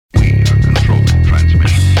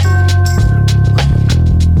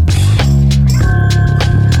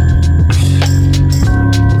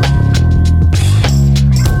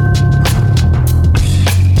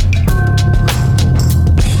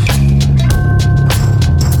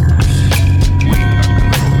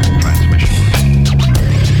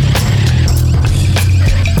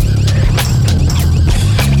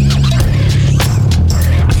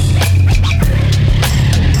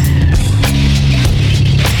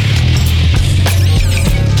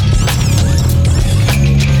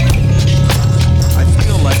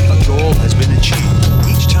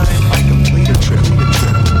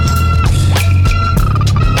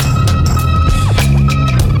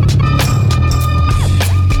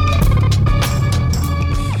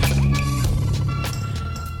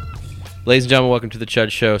Ladies and gentlemen, welcome to the CHUD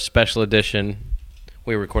Show, special edition.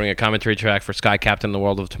 We're recording a commentary track for Sky Captain in the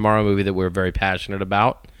World of Tomorrow, movie that we're very passionate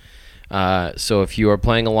about. So if you are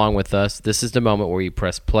playing along with us, this is the moment where you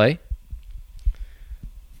press play.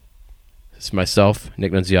 It's myself,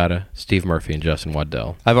 Nick Nunziata, Steve Murphy, and Justin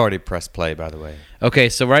Waddell. I've already pressed play, by the way. Okay,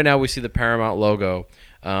 so right now we see the Paramount logo.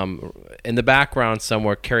 In the background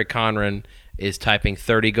somewhere, Kerry Conran is typing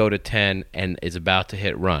 30 go to 10 and is about to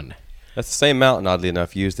hit run. That's the same mountain, oddly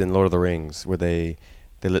enough, used in Lord of the Rings, where they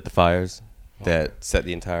lit the fires that set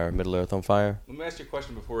the entire Middle-earth on fire. Let me ask you a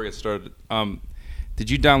question before we get started. Did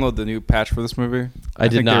you download the new patch for this movie? I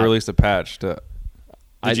did think not. They released a patch. Did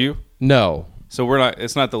you? No. So we're not.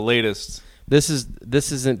 It's not the latest. This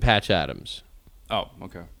isn't Patch Adams. Oh,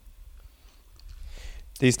 okay.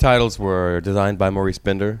 These titles were designed by Maurice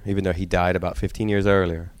Binder, even though he died about 15 years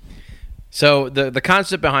earlier. So the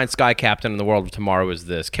concept behind Sky Captain in the World of Tomorrow is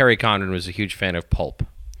this. Kerry Condon was a huge fan of pulp.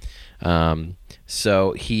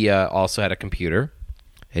 So he also had a computer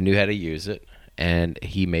and knew how to use it, and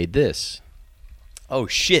he made this. Oh,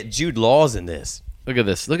 shit. Jude Law's in this. Look at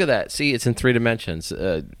this. Look at that. See, it's in 3 dimensions.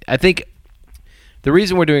 I think the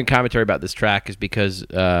reason we're doing commentary about this track is because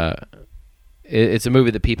it's a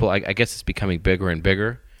movie that people, I guess it's becoming bigger and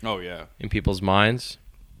bigger. Oh, yeah. In people's minds.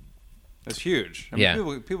 It's huge. I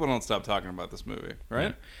mean, people don't stop talking about this movie, right?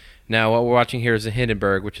 Yeah. Now, what we're watching here is a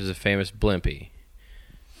Hindenburg, which is a famous blimpie.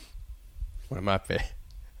 One of my favorite.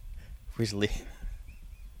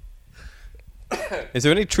 Is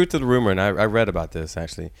there any truth to the rumor? And I read about this,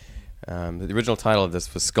 actually. The original title of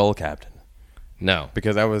this was Skull Captain. No.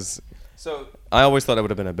 Because I always thought it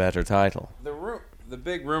would have been a better title. The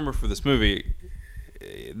big rumor for this movie,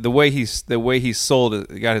 the way he sold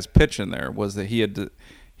it, got his pitch in there, was that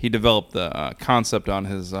he developed the concept on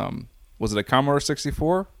his was it a Commodore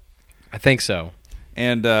 64? I think so.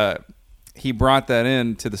 And he brought that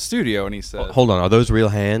in to the studio, and he said, "Hold on, are those real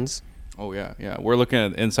hands?" Oh yeah. We're looking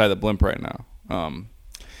at inside the blimp right now.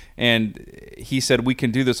 And he said, "We can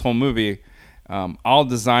do this whole movie. I'll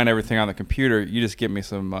design everything on the computer. You just give me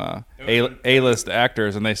some A-list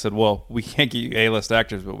actors." And they said, "Well, we can't get you A-list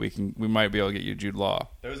actors, but we might be able to get you Jude Law."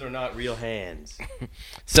 Those are not real hands.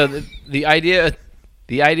 So the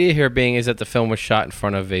idea here being is that the film was shot in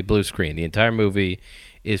front of a blue screen. The entire movie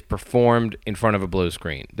is performed in front of a blue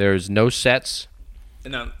screen. There's no sets.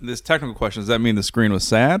 And now, this technical question, does that mean the screen was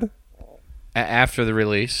sad? After the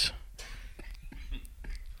release.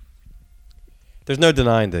 There's no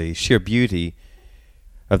denying the sheer beauty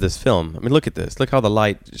of this film. I mean, look at this. Look how the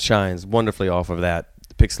light shines wonderfully off of that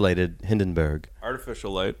pixelated Hindenburg.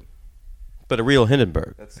 Artificial light. But a real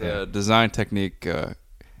Hindenburg. That's a design technique,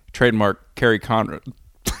 trademark Kerry Conran.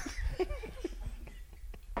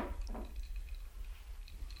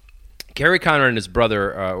 Kerry Conran and his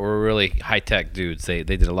brother were really high-tech dudes. They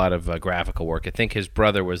did a lot of graphical work. I think his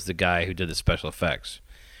brother was the guy who did the special effects.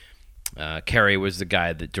 Kerry was the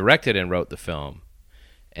guy that directed and wrote the film.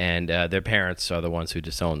 And their parents are the ones who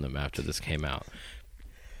disowned them after this came out.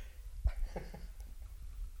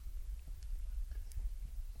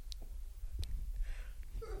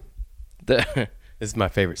 This is my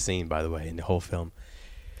favorite scene, by the way, in the whole film.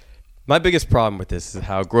 My biggest problem with this is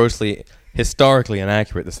how grossly, historically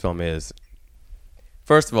inaccurate this film is.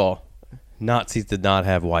 First of all, Nazis did not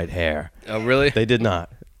have white hair. Oh, really? They did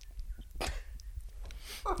not.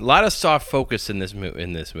 A lot of soft focus in this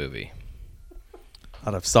movie. A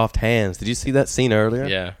lot of soft hands. Did you see that scene earlier?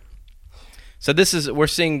 Yeah. So we're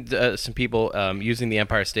seeing some people using the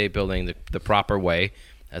Empire State Building the proper way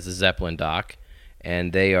as a Zeppelin dock,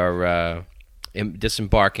 and they are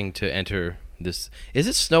disembarking to enter this. Is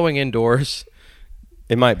it snowing indoors?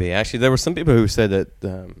 It might be. Actually, there were some people who said that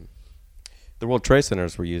the World Trade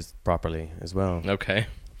Centers were used properly as well. Okay.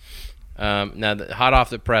 Now, hot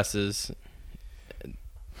off the presses,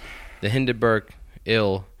 the Hindenburg I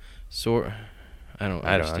don't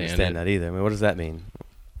understand that either. I mean, what does that mean?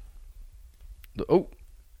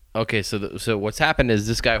 Okay. So what's happened is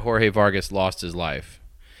this guy Jorge Vargas lost his life,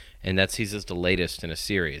 and he's just the latest in a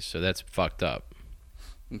series. So that's fucked up.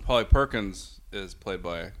 And Polly Perkins is played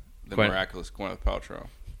by the miraculous Gwyneth Paltrow.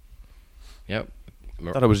 Yep.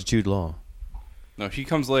 I thought it was Jude Law. No, he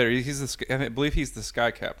comes later. I believe he's the Sky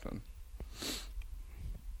Captain.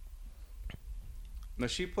 No,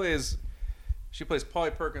 she plays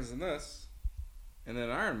Polly Perkins in this, and then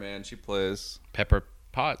Iron Man she plays Pepper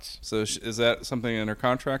Potts. So is that something in her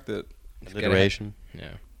contract that alliteration?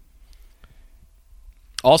 Yeah.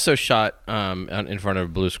 Also shot in front of a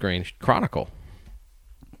blue screen. Chronicle.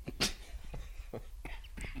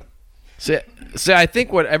 So I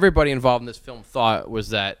think what everybody involved in this film thought was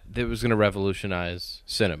that it was going to revolutionize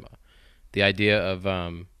cinema. The idea of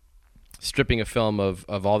stripping a film of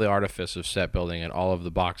all the artifice of set building and all of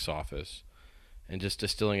the box office, and just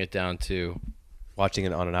distilling it down to watching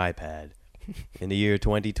it on an iPad in the year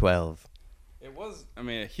 2012. It was, I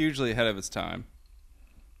mean, hugely ahead of its time.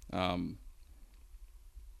 You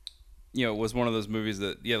know, it was one of those movies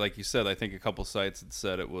that, yeah, like you said, I think a couple sites had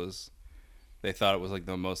said they thought it was like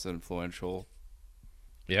the most influential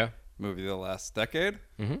movie of the last decade.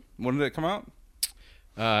 Mm-hmm. When did it come out?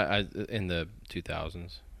 In the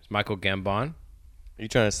 2000s. It's Michael Gambon. Are you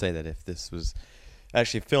trying to say that if this was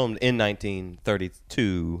actually filmed in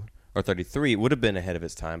 1932 or 33, it would have been ahead of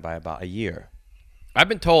its time by about a year? I've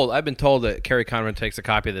been told that Kerry Conran takes a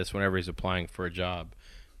copy of this whenever he's applying for a job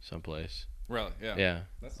someplace. Really? Yeah. Yeah.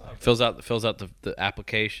 That's not fills out the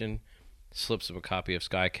application, slips him a copy of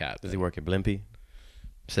Sky Captain. Does he work at Blimpie?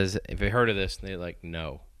 Says, if you heard of this, and they're like,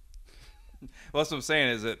 no. Well, that's what I'm saying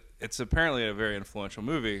is that it's apparently a very influential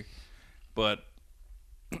movie, but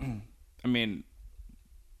I mean,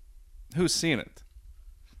 who's seen it?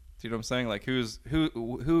 Do you know what I'm saying? Like,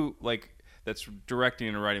 who like that's directing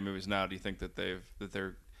and writing movies now? Do you think that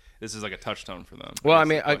this is like a touchstone for them? Well, I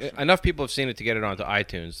mean, enough people have seen it to get it onto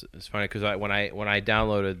iTunes. It's funny because when I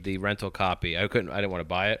downloaded the rental copy, I didn't want to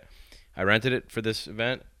buy it. I rented it for this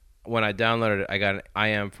event. When I downloaded it, I got an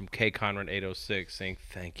IM from K Conran 806 saying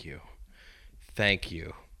thank you.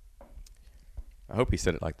 I hope he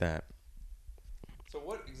said it like that. So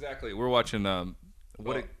what exactly? We're watching.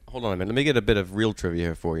 Hold on a minute. Let me get a bit of real trivia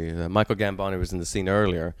here for you. Michael Gambon, who was in the scene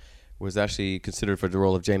earlier, was actually considered for the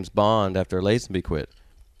role of James Bond after Lazenby quit.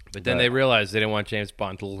 But then they realized they didn't want James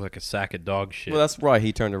Bond to look like a sack of dog shit. Well, that's why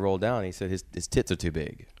he turned the role down. He said his tits are too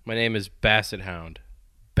big. My name is Basset Hound.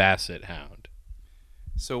 Basset Hound.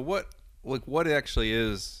 So what actually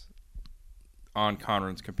is on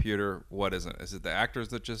Conran's computer? What isn't? Is it the actors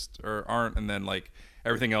that just aren't, and then like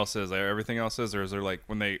everything else is? Or is there like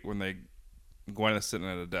when they Gwyneth's sitting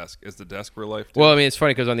at a desk? Is the desk real life too? Well, I mean, it's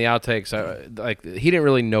funny because on the outtakes, he didn't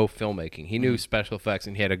really know filmmaking. He knew special effects,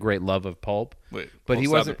 and he had a great love of pulp. Wait, but he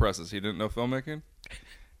wasn't. The presses. He didn't know filmmaking.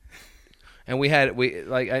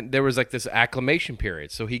 And there was like this acclimation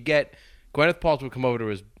period. So Gwyneth Paltrow would come over to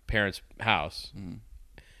his parents' house,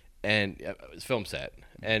 and it was film set,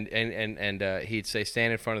 and he'd say,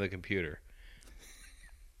 "Stand in front of the computer."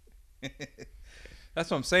 That's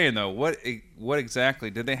what I'm saying, though. What exactly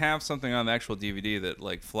did they have something on the actual DVD that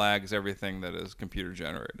like flags everything that is computer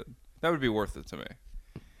generated? That would be worth it to me.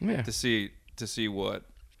 Yeah. To see what,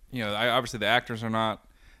 obviously the actors are not,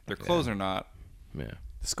 their clothes are not. Yeah.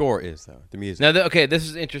 The score is though. The music. Now, this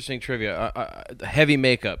is interesting trivia. Heavy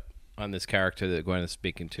makeup on this character that Gwen is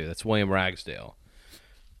speaking to. That's William Ragsdale.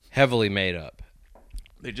 Heavily made up.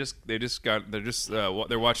 They're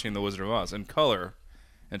watching The Wizard of Oz in color.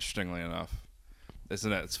 Interestingly enough.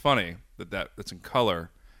 Isn't it? It's funny that it's in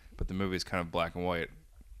color, but the movie's kind of black and white.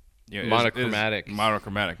 Monochromatic.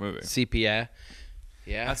 Monochromatic movie. Sepia.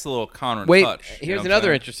 Yeah. That's a little Conran touch. Wait, here's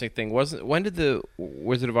another interesting thing. When did the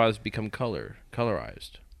Wizard of Oz become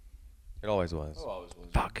colorized? It always was. Oh, always was.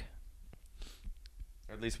 Fuck.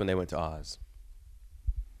 Or at least when they went to Oz.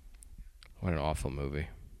 What an awful movie.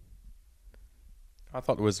 I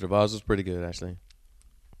thought The Wizard of Oz was pretty good, actually.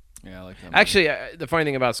 Yeah, I like that movie. Actually, the funny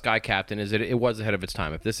thing about Sky Captain is that it was ahead of its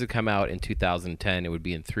time. If this had come out in 2010, it would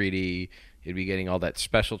be in 3D. It'd be getting all that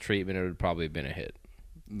special treatment. It would probably have been a hit.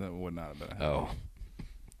 No, it would not have been a hit. Oh.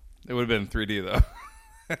 It would have been in 3D, though.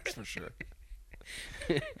 That's for sure.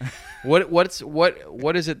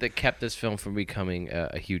 What is it that kept this film from becoming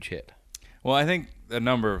a huge hit? Well, I think a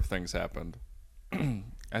number of things happened.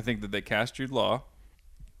 I think that they cast Jude Law.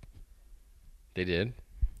 They did.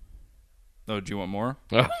 Oh, do you want more?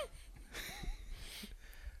 Oh.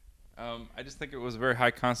 I just think it was a very high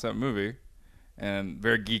concept movie and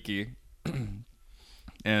very geeky.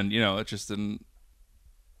 And, it just didn't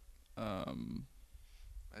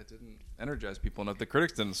energize people enough. The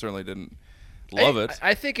critics certainly didn't love it.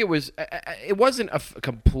 I think it wasn't a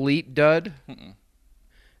complete dud.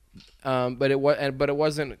 But it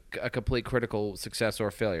wasn't a complete critical success or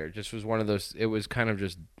failure. It just was one of those. It was kind of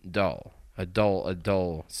just dull, a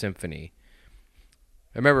dull symphony.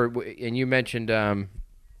 I remember, and you mentioned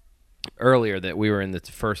earlier that we were in the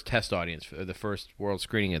first test audience, the first world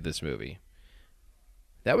screening of this movie.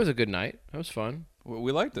 That was a good night. That was fun.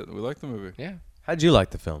 We liked it. We liked the movie. Yeah. How'd you like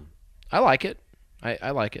the film? I like it. I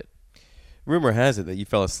like it. Rumor has it that you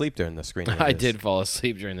fell asleep during the screening. I did fall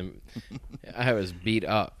asleep during the. I was beat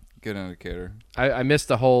up. Good indicator. I missed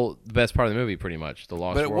the best part of the movie, pretty much, the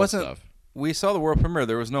Lost World stuff. We saw the world premiere.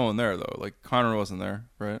 There was no one there, though. Like, Connor wasn't there,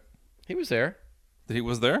 right? He was there. He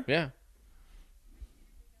was there? Yeah.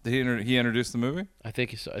 Did he introduce the movie? I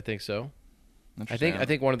think so. I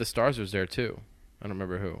think one of the stars was there too. I don't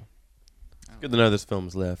remember who. Good to know this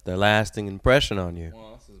film's left a lasting impression on you.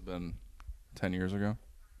 Well, this has been 10 years ago,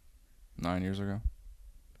 9 years ago.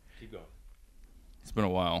 Keep going. It's been a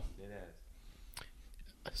while.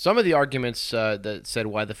 Some of the arguments that said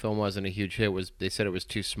why the film wasn't a huge hit was they said it was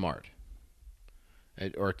too smart,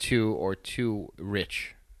 or too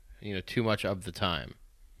rich, too much of the time.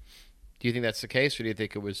 Do you think that's the case, or do you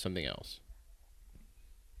think it was something else?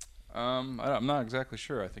 I'm not exactly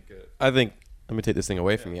sure. I think. Let me take this thing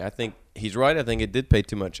away from you. I think he's right. I think it did pay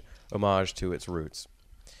too much homage to its roots.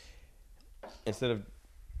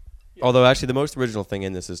 Although actually the most original thing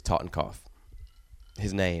in this is Totenkopf.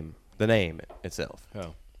 His name, the name itself.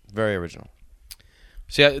 Oh, very original.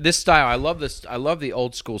 See, this style, I love this. I love the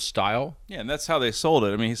old school style. Yeah, and that's how they sold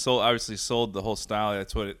it. I mean, he obviously sold the whole style.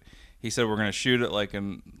 That's what he said. We're going to shoot it like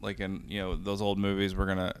in those old movies.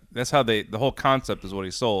 That's how the whole concept is what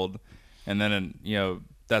he sold, and then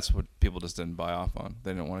that's what people just didn't buy off on.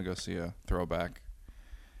 They didn't want to go see a throwback,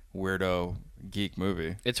 weirdo geek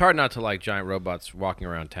movie. It's hard not to like giant robots walking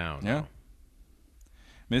around town. Yeah.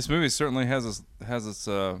 I mean, this movie certainly has its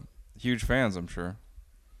huge fans, I'm sure.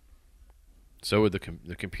 So would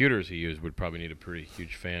the computers he used would probably need a pretty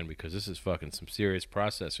huge fan, because this is fucking some serious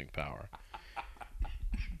processing power.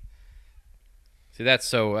 See, that's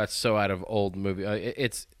so out of old movie.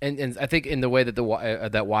 It's and I think in the way that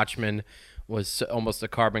that Watchmen was almost a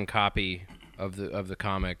carbon copy of the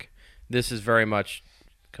comic, this is very much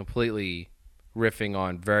completely riffing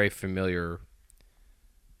on very familiar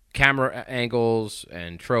camera angles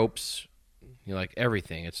and tropes. Like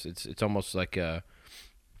everything. It's almost like a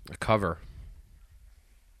cover.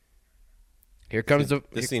 Here comes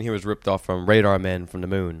this scene here was ripped off from Radar Men from the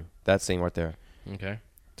Moon. That scene right there. Okay.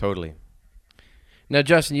 Totally. Now,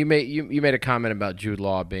 Justin, you made a comment about Jude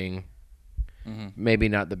Law being maybe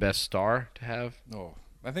not the best star to have. Oh,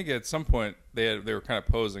 I think at some point they were kind of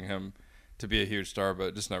posing him to be a huge star, but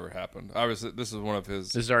it just never happened. Obviously, this is one of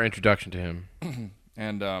his. This is our introduction to him,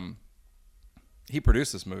 and he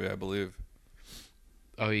produced this movie, I believe.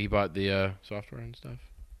 Oh, he bought the software and stuff.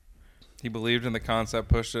 He believed in the concept,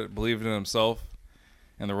 pushed it, believed in himself,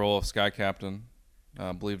 and the role of Sky Captain.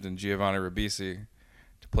 Believed in Giovanni Ribisi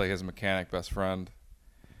to play his mechanic best friend.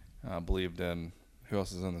 Believed in who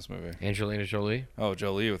else is in this movie? Angelina Jolie. Oh,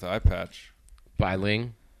 Jolie with the eye patch. Bai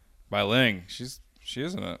Ling. Bai Ling. She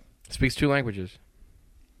is in it. Speaks 2 languages.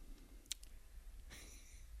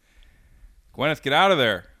 Gwyneth, get out of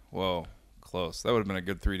there. Whoa, close. That would have been a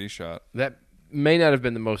good 3D shot. That may not have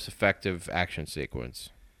been the most effective action sequence.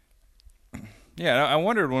 Yeah, I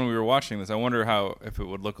wondered when we were watching this. I wonder if it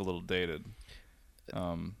would look a little dated.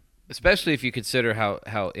 Especially if you consider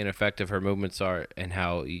how ineffective her movements are and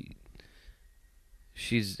how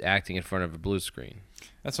she's acting in front of a blue screen.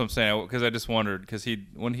 That's what I'm saying. Because I just wondered, because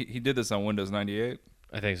when he did this on Windows 98.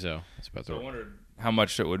 I think so. That's about so I wondered how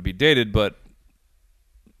much it would be dated, but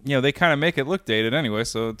they kind of make it look dated anyway.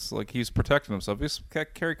 So it's like he's protecting himself.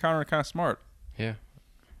 Carrie Conner kind of smart. Yeah.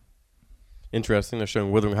 Interesting. They're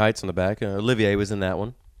showing Wuthering Heights on the back. Olivier was in that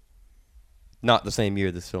one. Not the same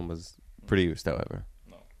year this film was produced, however.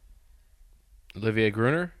 No. Olivier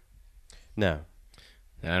Gruner? No.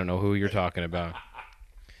 I don't know who you're talking about.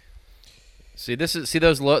 See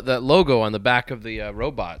that logo on the back of the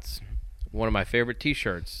robots. One of my favorite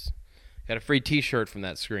T-shirts. Got a free T-shirt from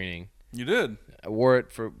that screening. You did. I wore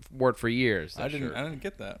it for years. I didn't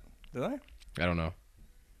get that. Did I? I don't know.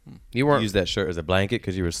 You used that shirt as a blanket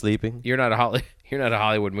because you were sleeping. You're not a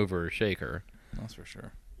Hollywood mover or shaker. That's for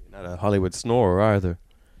sure. You're not a Hollywood snorer either.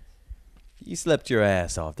 You slept your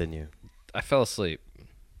ass off, didn't you? I fell asleep.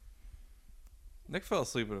 Nick fell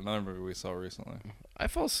asleep in another movie we saw recently. I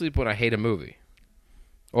fall asleep when I hate a movie,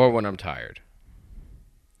 or when I'm tired.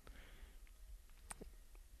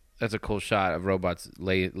 That's a cool shot of robots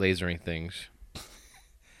lasering things.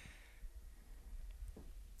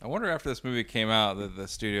 I wonder after this movie came out that the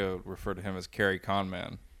studio referred to him as Carrie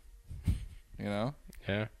Conman. Yeah.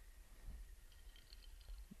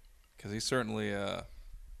 Because he certainly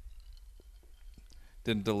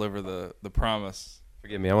didn't deliver the promise.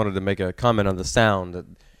 Forgive me, I wanted to make a comment on the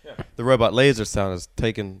sound. The robot laser sound is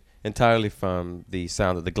taken entirely from the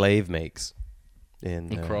sound that the glaive makes in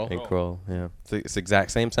Krull. Yeah, it's the exact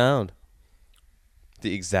same sound.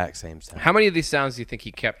 The exact same sound. How many of these sounds do you think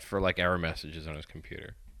he kept for like error messages on his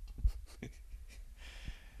computer?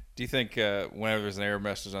 Do you think whenever there's an error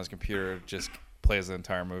message on his computer, it just plays the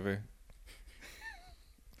entire movie?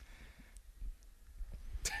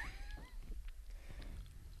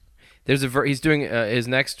 He's doing his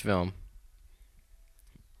next film.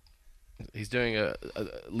 He's doing a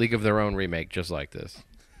League of Their Own remake just like this.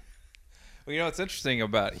 Well, you know what's interesting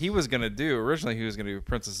about he was gonna do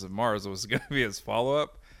Princess of Mars. It was gonna be his follow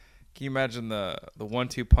up. Can you imagine the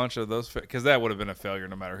 1-2 punch of those? Because that would have been a failure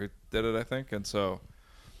no matter who did it, I think. And so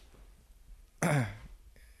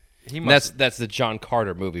that's the John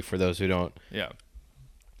Carter movie for those who don't. Yeah.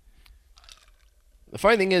 The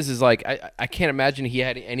funny thing is like I can't imagine he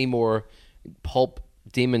had any more pulp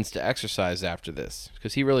demons to exercise after this,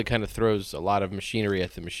 because he really kind of throws a lot of machinery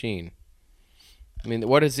at the machine. I mean,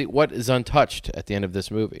 what is untouched at the end of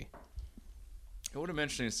this movie? It would have been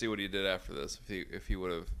interesting to see what he did after this. If he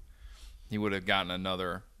would have gotten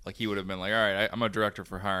another, like he would have been like, all right, I'm a director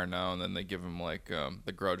for hire now, and then they give him like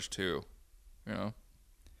The Grudge 2, you know.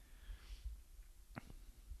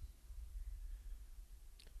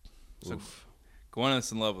 So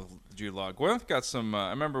Gwyneth's in love with Jude Law. Gwyneth got some. I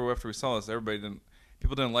remember after we saw this,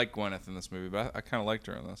 people didn't like Gwyneth in this movie, but I kind of liked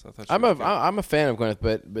her in this. I thought I'm a fan of Gwyneth,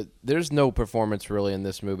 but there's no performance really in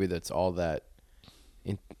this movie that's all that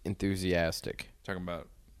enthusiastic. Talking about,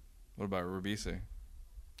 what about Ribisi?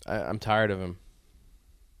 I'm tired of him.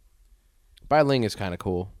 Bai Ling is kind of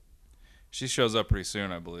cool. She shows up pretty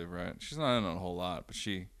soon, I believe, right? She's not in a whole lot, but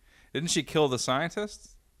didn't she kill the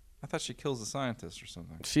scientist? I thought she kills the scientist or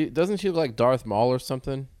something. Doesn't she look like Darth Maul or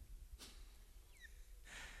something?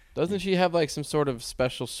 Doesn't she have like some sort of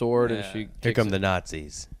special sword and she? Here come the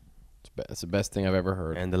Nazis. That's the best thing I've ever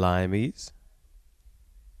heard. And the Liamese.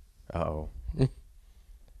 Uh-oh.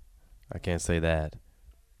 I can't say that.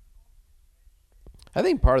 I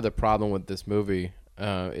think part of the problem with this movie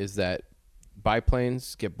is that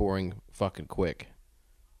biplanes get boring fucking quick.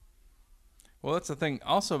 Well, that's the thing.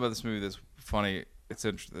 Also about this movie that's funny. It's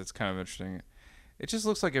kind of interesting. It just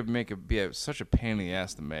looks like it'd be such a pain in the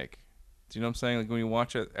ass to make. Do you know what I'm saying? Like when you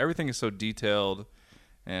watch it, everything is so detailed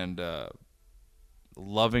and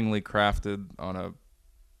lovingly crafted on a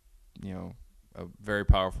very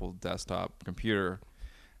powerful desktop computer.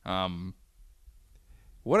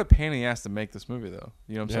 What a pain in the ass to make this movie, though.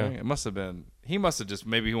 You know what I'm saying? It must have been. He must have just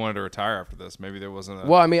maybe he wanted to retire after this. Maybe there wasn't.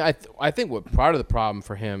 Well, I mean, I think what part of the problem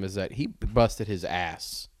for him is that he busted his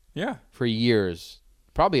ass. Yeah. For years,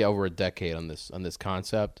 probably over a decade on this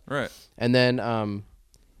concept. Right. And then,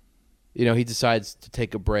 he decides to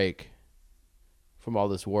take a break from all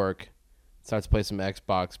this work, starts to play some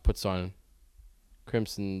Xbox, puts on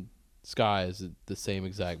Crimson Skies. The same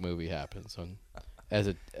exact movie happens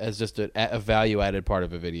as just a value added part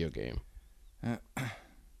of a video game. Oh,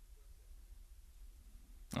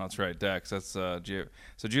 that's right, Dex. That's so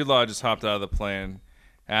Jude Law just hopped out of the plane,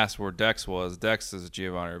 asked where Dex was. Dex is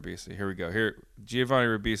Giovanni Ribisi. Here we go. Here, Giovanni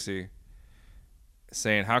Ribisi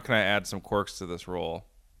saying, "How can I add some quirks to this role?"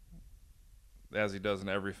 As he does in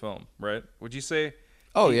every film, right? Would you say?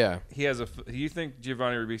 Oh yeah. He has do you think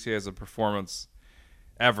Giovanni Ribisi has a performance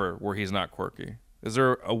ever where he's not quirky? Is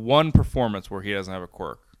there a one performance where he doesn't have a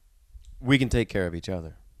quirk? We can take care of each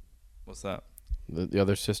other. What's that? The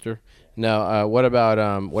other sister? No. What about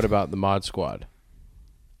the Mod Squad?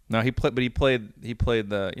 No, he played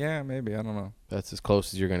the maybe, I don't know. That's as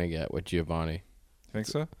close as you're gonna get with Giovanni. Think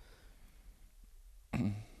so?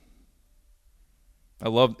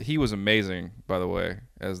 He was amazing, by the way,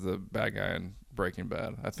 as the bad guy in Breaking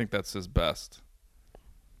Bad. I think that's his best.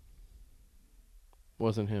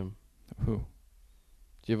 Wasn't him. Who?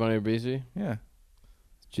 Giovanni Ribisi? Yeah.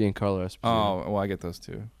 Giancarlo Esposito. Oh, well, I get those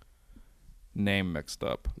two. Name mixed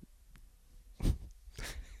up.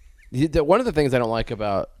 One of the things I don't like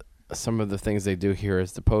about some of the things they do here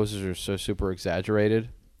is the poses are so super exaggerated.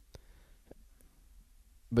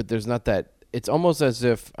 But there's not that. It's almost as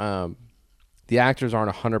if the actors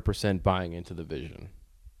aren't 100% buying into the vision.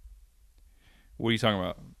 What are you talking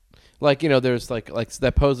about? Like, there's like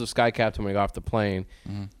that pose of Sky Captain when he got off the plane.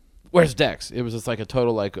 Mm-hmm. Where's Dex? It was just like a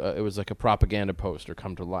total it was like a propaganda poster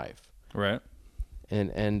come to life. Right.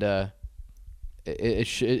 And the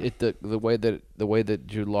way that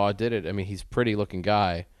Jude Law did it. I mean, he's a pretty looking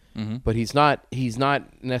guy, but he's not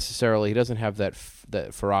necessarily. He doesn't have that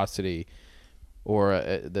ferocity or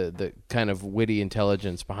the kind of witty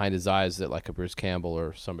intelligence behind his eyes that like a Bruce Campbell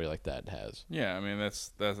or somebody like that has. Yeah, I mean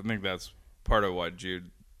that's I think that's part of why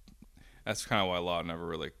Jude. That's kind of why Law never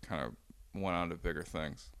really kind of went on to bigger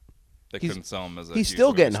things. They couldn't sell him as a. He's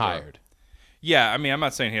still getting hired. Yeah, I mean, I'm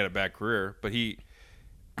not saying he had a bad career, but they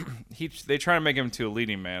try to make him into a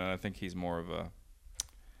leading man, and I think he's more of a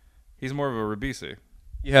Ribisi.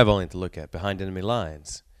 You have only to look at Behind Enemy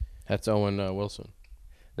Lines. That's Owen Wilson.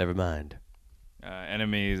 Never mind.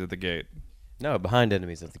 Enemies at the Gate. No, Behind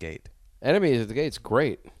Enemies at the Gate. Enemies at the Gate's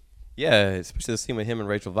great. Yeah, especially the scene with him and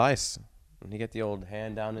Rachel Weisz. When you get the old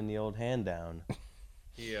hand down in the old hand down.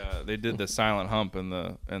 They did the silent hump in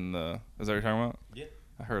the. Is that what you're talking about? Yeah.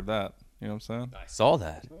 I heard that. You know what I'm saying? I saw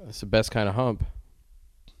that. It's the best kind of hump.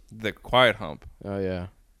 The quiet hump. Oh yeah.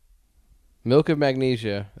 Milk of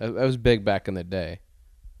magnesia. That was big back in the day.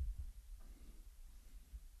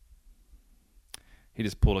 He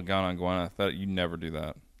just pulled a gun on Gwen. I thought you'd never do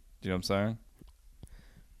that. Do you know what I'm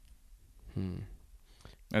saying?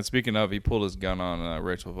 And speaking of, he pulled his gun on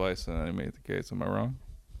Rachel Weisz and he made the case. Am I wrong?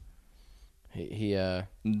 He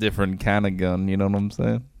Different kind of gun. You know what I'm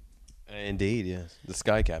saying? Indeed, yes. The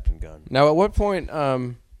Sky Captain gun. Now, at what point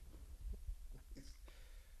in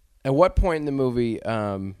the movie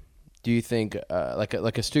do you think like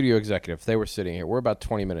a studio executive, if they were sitting here, we're about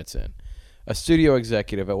 20 minutes in, a studio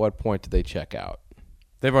executive, at what point did they check out?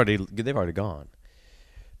 They've already gone.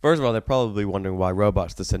 First of all, they're probably wondering why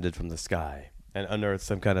robots descended from the sky and unearthed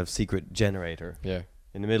some kind of secret generator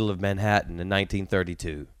in the middle of Manhattan in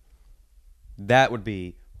 1932. That would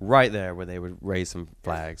be right there where they would raise some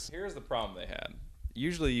flags. Here's the problem they had.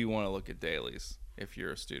 Usually you want to look at dailies if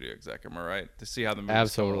you're a studio exec, am I right? To see how the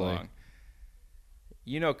movie's going along.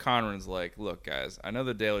 You know Conran's like, look, guys, I know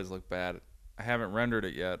the dailies look bad. I haven't rendered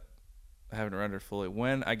it yet. I haven't rendered fully.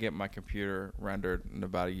 When I get my computer rendered in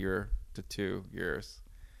about a year to 2 years,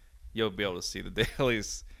 you'll be able to see the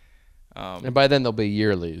dailies. And by then, they'll be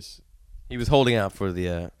yearlies. He was holding out for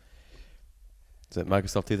the is it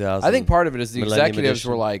Microsoft 2000? I think part of it is the Millennium executives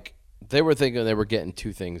Edition. were like, they were thinking they were getting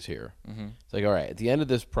two things here. Mm-hmm. It's like, all right, at the end of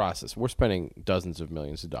this process, we're spending dozens of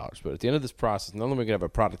millions of dollars, but at the end of this process, not only are we going to have a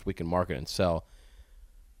product we can market and sell,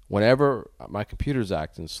 whenever my computer's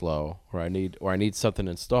acting slow or I need something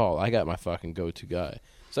installed, I got my fucking go-to guy.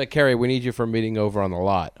 It's like, Carrie, we need you for a meeting over on the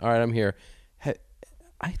lot. All right, I'm here. Hey,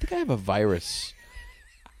 I think I have a virus.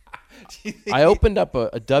 I opened up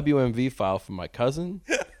a WMV file from my cousin.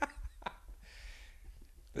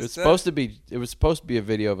 It was supposed to be a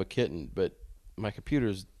video of a kitten, but my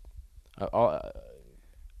computer's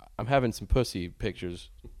I'm having some pussy pictures.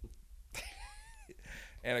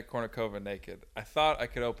 Anna Kournikova naked. I thought I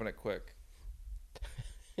could open it quick.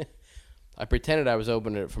 I pretended I was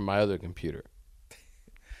opening it from my other computer.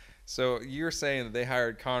 So you're saying that they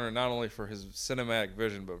hired Connor not only for his cinematic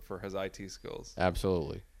vision, but for his IT skills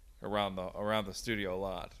Absolutely. around the studio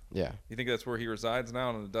lot. Yeah. You think that's where he resides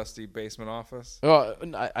now, in a dusty basement office? Well,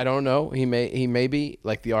 I don't know. He may be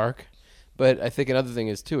like the Ark, but I think another thing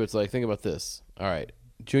is too. It's like, think about this. All right,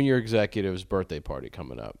 junior executive's birthday party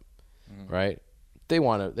coming up, right? They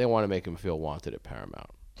want to make him feel wanted at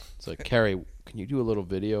Paramount. It's like, Carrie, can you do a little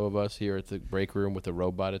video of us here at the break room with the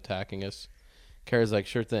robot attacking us? Carrie's like,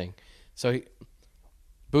 sure thing. So he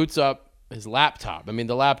boots up his laptop. I mean,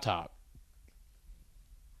 the laptop.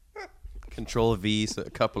 Control V, so a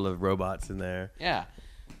couple of robots in there. Yeah.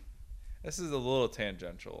 This is a little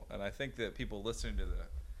tangential, and I think that people listening to the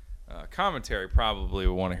commentary probably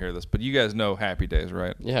will want to hear this. But you guys know Happy Days,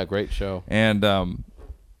 right? Yeah, great show. And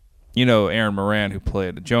you know Erin Moran, who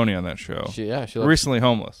played Joni on that show. She recently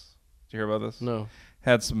homeless. Did you hear about this? No.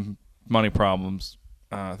 Had some money problems.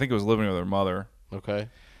 I think it was living with her mother. Okay.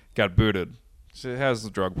 Got booted. She has a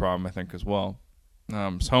drug problem, I think, as well.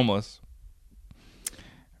 Was homeless.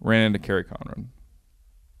 Ran into Carrie Conran.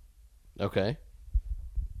 Okay.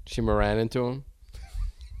 She ran into him.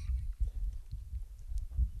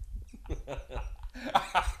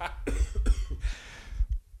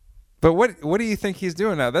 But what do you think he's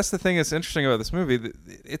doing now? That's the thing that's interesting about this movie.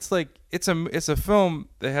 It's like it's a film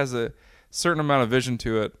that has a certain amount of vision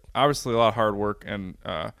to it. Obviously, a lot of hard work and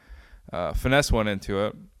finesse went into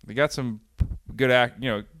it. They got some good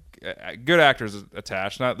actors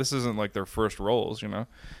attached. This isn't like their first roles, you know.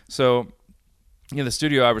 So, the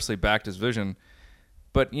studio obviously backed his vision,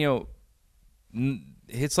 but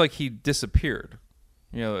it's like he disappeared.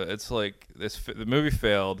 It's like the movie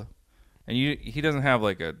failed, and he doesn't have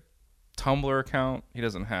like a Tumblr account. He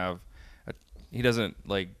doesn't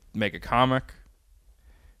like make a comic.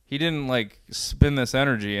 He didn't like spin this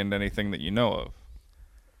energy into anything that you know of.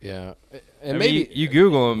 Yeah, and maybe you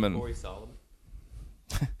Google him and I'm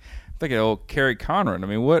thinking, old Carrie Conran. I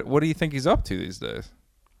mean, what do you think he's up to these days?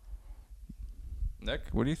 Nick,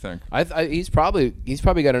 what do you think? He's probably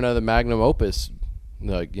got another magnum opus.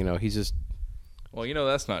 Like, he's just. Well,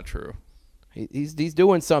 that's not true. He's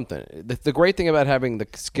doing something. The great thing about having the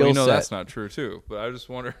skill set. That's not true too. But I just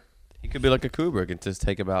wonder. He could be like a Kubrick and just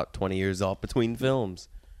take about 20 years off between films.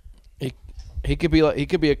 He could be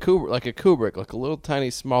a Kubrick, like a little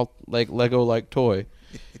tiny small like Lego like toy.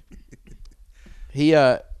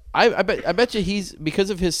 I bet you he's,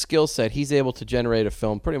 because of his skill set, he's able to generate a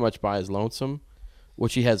film pretty much by his lonesome,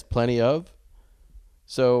 which he has plenty of.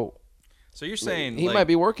 So you're saying he might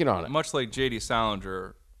be working on it, much like J.D.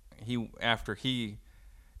 Salinger. After he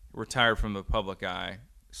retired from the public eye,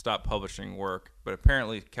 stopped publishing work, but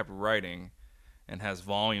apparently kept writing and has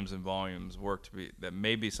volumes and volumes of work that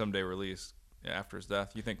maybe someday released after his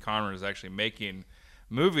death. You think Conrad is actually making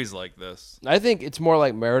movies like this? I think it's more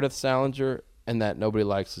like Meredith Salinger and that nobody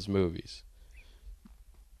likes his movies.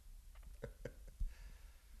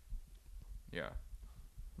 Yeah.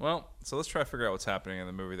 Well, so let's try to figure out what's happening in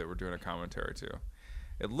the movie that we're doing a commentary to.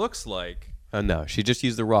 It looks like... No, she just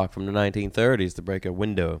used the rock from the 1930s to break a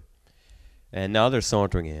window. And now they're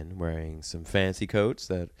sauntering in, wearing some fancy coats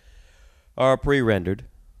that are pre-rendered,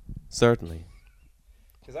 certainly.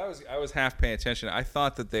 Because I was half paying attention. I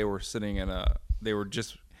thought that they were they were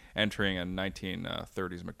just entering a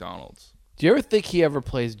 1930s McDonald's. Do you ever think he ever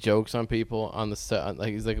plays jokes on people on the set?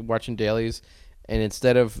 Like he's like watching dailies, and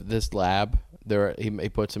instead of this lab, he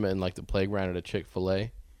puts him in like the playground at a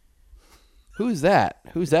Chick-fil-A. Who's that?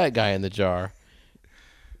 Who's that guy in the jar?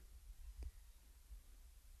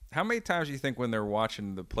 How many times do you think when they're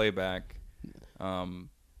watching the playback,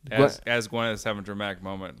 as Gwen is having a dramatic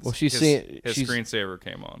moment, well, his screensaver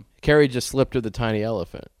came on? Carrie just slipped her the tiny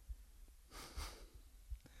elephant.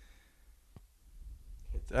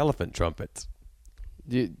 It's elephant trumpets.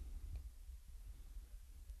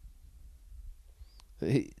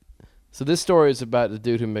 So this story is about the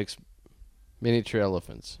dude who makes miniature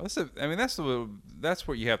elephants. That's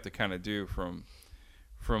what you have to kind of do from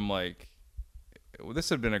like.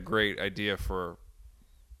 This would have been a great idea for,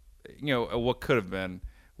 what could have been.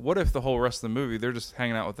 What if the whole rest of the movie they're just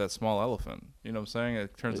hanging out with that small elephant? You know what I'm saying?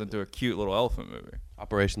 It turns into a cute little elephant movie.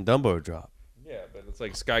 Operation Dumbo Drop. Yeah, but it's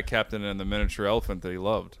like Sky Captain and the miniature elephant that he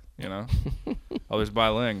loved. Oh, there's Bai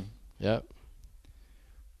Ling. Yep.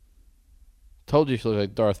 Told you she looked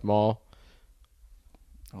like Darth Maul.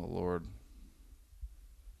 Oh Lord.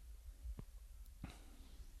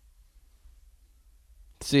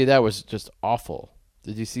 See, that was just awful.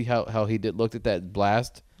 Did you see how he looked at that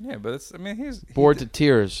blast? Yeah, but he's bored to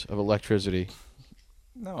tears of electricity.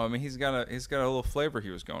 No, he's got a little flavor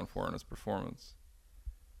he was going for in his performance.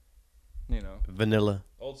 Vanilla.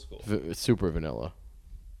 Old school. Super vanilla.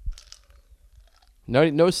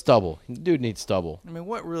 No stubble. Dude needs stubble.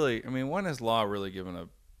 When has Law really given a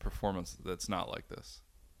performance that's not like this?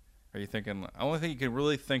 Are you thinking? The only thing you can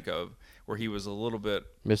really think of where he was a little bit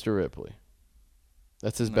Mr. Ripley.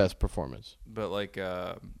 That's his best performance. But like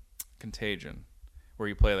Contagion, where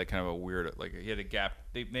you play like kind of a weird, like he had a gap.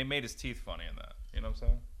 They made his teeth funny in that. You know what I'm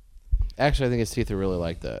saying? Actually, I think his teeth are really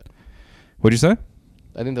like that. What'd you say?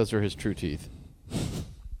 I think those are his true teeth.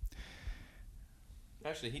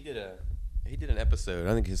 Actually, he did an episode.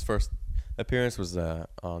 I think his first appearance was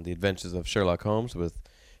on The Adventures of Sherlock Holmes with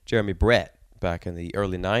Jeremy Brett back in the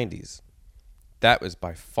early 90s. That was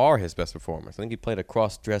by far his best performance. I think he played a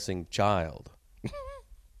cross-dressing child.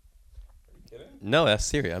 No, that's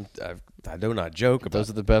serious. I do not joke about. Those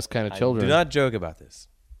are the best kind of children. I do not joke about this.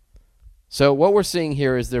 So what we're seeing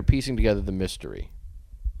here is they're piecing together the mystery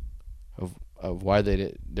of why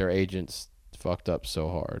their agents fucked up so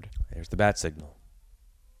hard. There's the bat signal.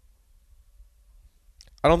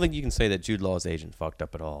 I don't think you can say that Jude Law's agent fucked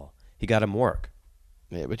up at all. He got him work.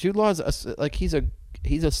 Yeah, but Jude Law is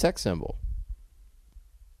he's a sex symbol.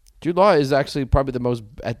 Jude Law is actually probably the most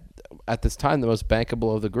at this time the most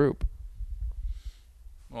bankable of the group.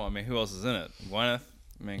 Well, who else is in it? Gwyneth.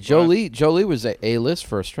 Jolie was A-list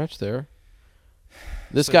for a stretch there.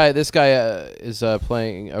 This guy is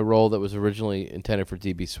playing a role that was originally intended for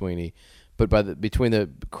D.B. Sweeney, but between the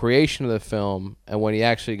creation of the film and when he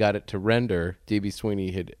actually got it to render, D.B.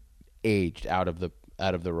 Sweeney had aged out of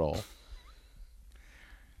the role.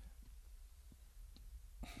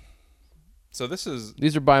 So these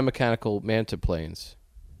are biomechanical manta planes.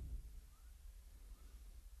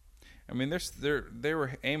 They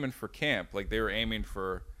were aiming for camp, like they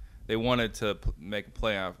wanted to make a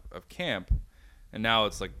play of camp, and now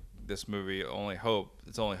it's like this movie.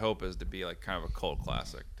 Its only hope is to be like kind of a cult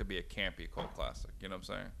classic, to be a campy cult classic. You know what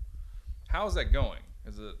I'm saying? How is that going?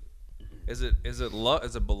 Is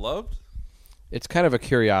it beloved? It's kind of a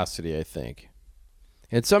curiosity, I think.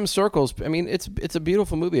 In some circles, it's a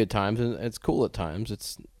beautiful movie at times, and it's cool at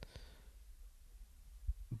times.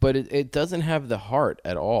 But it doesn't have the heart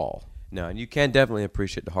at all. No, and you can definitely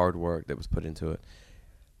appreciate the hard work that was put into it,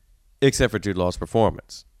 except for Jude Law's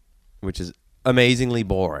performance, which is amazingly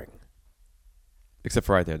boring. Except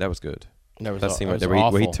for right there, that was good. That scene right there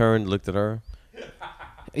where he turned, looked at her.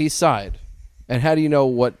 He sighed, and how do you know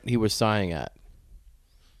what he was sighing at?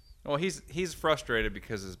 Well, he's frustrated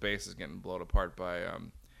because his base is getting blown apart by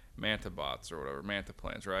manta bots or whatever, manta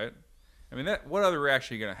planes, right? What other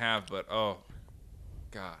reaction are you gonna have? But oh,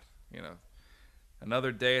 God,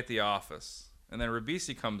 another day at the office, and then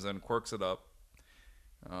Ribisi comes in, quirks it up,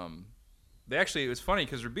 It was funny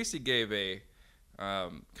because Ribisi gave a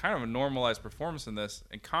kind of a normalized performance in this,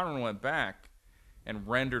 and Conran went back and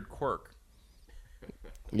rendered quirk.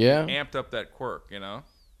 Yeah. Amped up that quirk,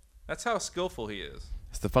 That's how skillful he is.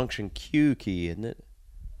 It's the function Q key, isn't it?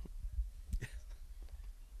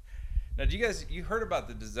 Now, you heard about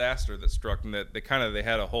the disaster that struck, and that they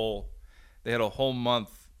had a whole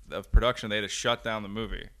month of production. They had to shut down the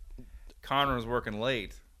movie. Conran was working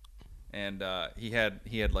late, and he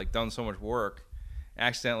had like done so much work,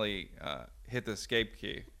 accidentally hit the escape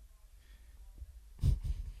key.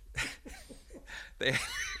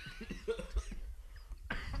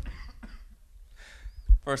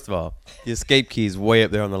 First of all, the escape key is way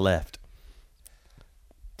up there on the left.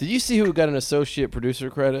 Did you see who got an associate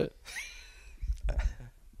producer credit?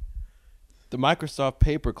 The Microsoft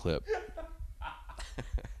paperclip.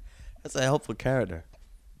 That's a helpful character.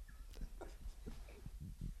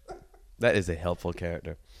 That is a helpful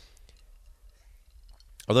character.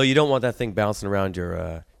 Although you don't want that thing bouncing around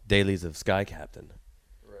your dailies of Sky Captain.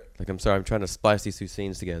 Right. Like, I'm sorry, I'm trying to splice these two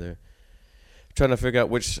scenes together. I'm trying to figure out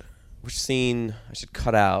which scene I should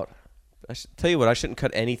cut out. I should tell you what, I shouldn't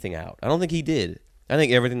cut anything out. I don't think he did. I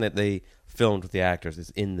think everything that they filmed with the actors is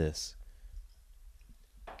in this.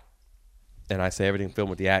 And I say everything filmed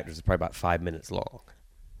with the actors is probably about 5 minutes long.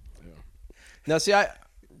 Yeah. Now, see,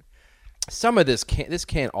 some of this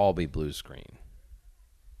can't all be blue screen.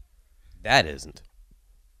 That isn't.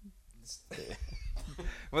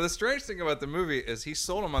 Well, the strange thing about the movie is he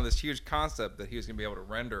sold him on this huge concept that he was going to be able to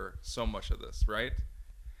render so much of this, right?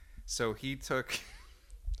 So he took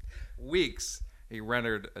weeks. He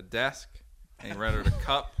rendered a desk, and he rendered a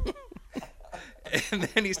cup. And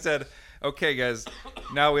then he said, okay, guys,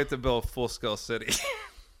 now we have to build a full-scale city.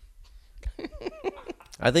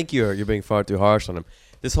 I think you're being far too harsh on him.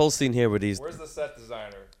 This whole scene here with these... Where's the set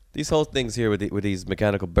designer? These whole things here with these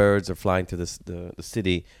mechanical birds are flying to the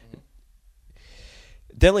city. Mm-hmm.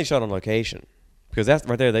 Definitely shot on location. Because that's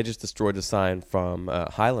right there, they just destroyed the sign from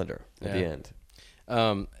Highlander at the end.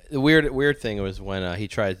 The weird thing was when he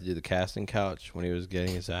tried to do the casting couch when he was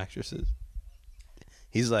getting his actresses.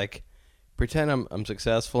 He's like, pretend I'm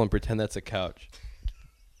successful and pretend that's a couch.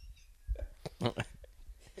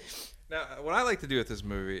 Now, what I like to do with this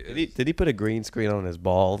movie is... Did he put a green screen on his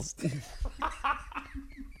balls?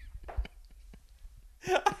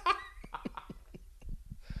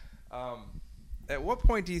 At what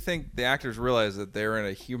point do you think the actors realize that they're in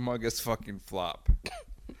a humongous fucking flop?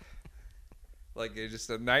 Like, it's just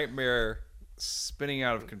a nightmare spinning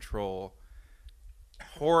out of control,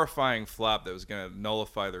 horrifying flop that was going to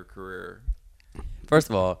nullify their career. First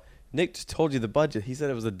of all, Nick just told you the budget. He said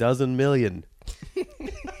it was $12 million.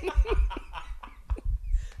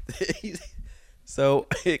 So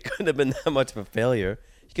it couldn't have been that much of a failure.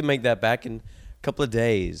 You can make that back in a couple of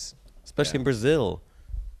days, especially in Brazil.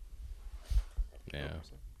 Yeah.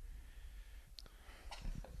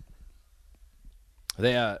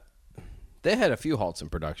 They had a few halts in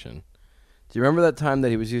production. Do you remember that time that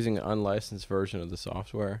he was using an unlicensed version of the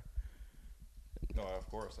software? No,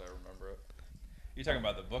 of course I remember it. You're talking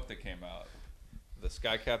about the book that came out, the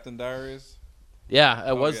Sky Captain Diaries? Yeah,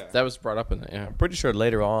 it was. Yeah. That was brought up in that. Yeah, I'm pretty sure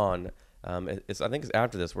later on, I think it's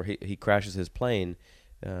after this where he crashes his plane.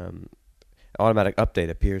 Automatic update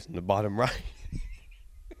appears in the bottom right.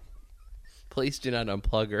 Please do not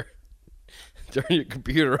unplug her. Turn your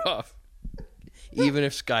computer off, even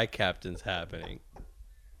if Sky Captain's happening.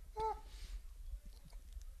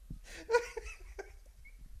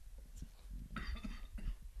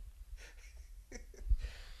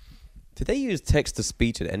 Did they use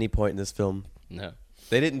text-to-speech at any point in this film? No.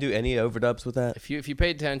 They didn't do any overdubs with that? If you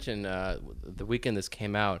paid attention, the weekend this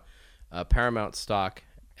came out, Paramount stock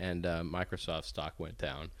and Microsoft stock went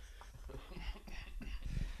down.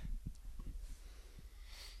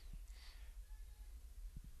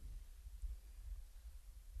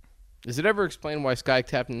 Does it ever explain why Sky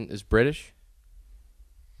Captain is British?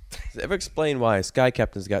 Does it ever explain why Sky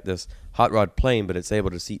Captain's got this hot rod plane, but it's able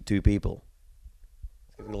to seat two people?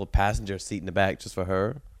 A little passenger seat in the back just for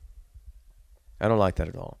her. I don't like that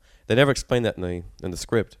at all. They never explained that in the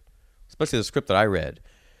script, especially the script that I read.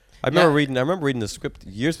 I remember reading the script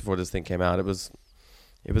years before this thing came out. It was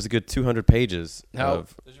a good 200 pages. Did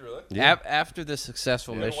you really? Yeah. After the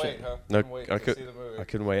successful mission. Wait, huh? No, I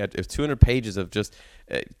couldn't wait. It was 200 pages of just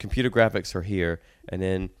computer graphics are here, and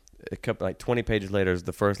then a couple 20 pages later is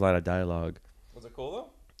the first line of dialogue. Was it cool though?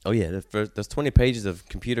 Oh yeah, there's 20 pages of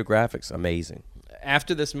computer graphics. Amazing.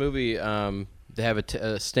 After this movie, they have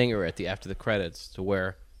a stinger after the credits to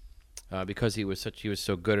where, because he was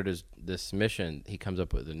so good at this mission, he comes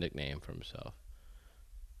up with a nickname for himself.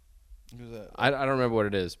 Who's that? I don't remember what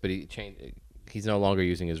it is, but he changed. He's no longer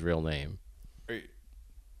using his real name.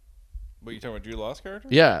 What, you talking about Jude Law's character?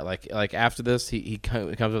 Yeah, like after this, he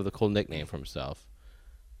comes up with a cool nickname for himself.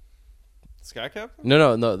 Sky Captain?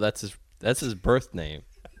 No. That's his birth name.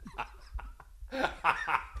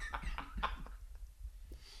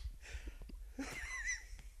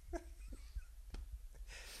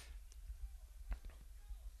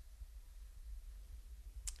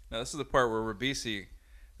 Now this is the part where Ribisi,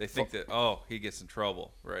 they think that he gets in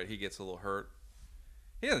trouble, right? He gets a little hurt.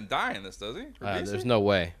 He doesn't die in this, does he? There's no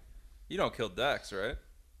way. You don't kill Dex, right?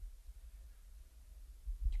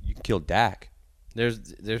 You can kill Dak.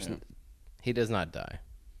 He does not die.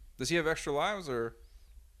 Does he have extra lives, or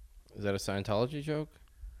Is that a Scientology joke?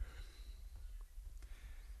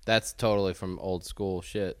 That's totally from old school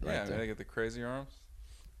shit. yeah? Right I mean, there. they get the crazy arms.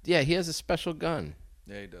 Yeah, he has a special gun.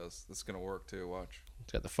 Yeah, he does. This is gonna work too. Watch.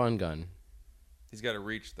 He's got the fun gun. He's got to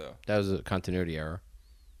reach though. That was a continuity error.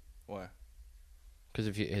 Why? Because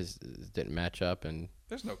if his didn't match up, and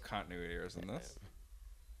There's no continuity errors in this.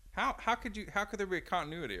 How could there be a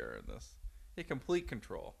continuity error in this? A complete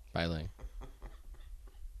control. by Ling.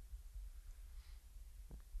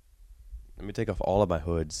 Let me take off all of my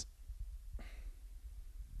hoods.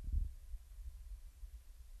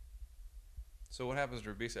 So what happens to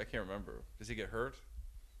Ribisi? I can't remember. Does he get hurt?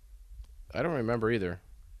 I don't remember either.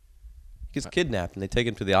 He gets kidnapped and they take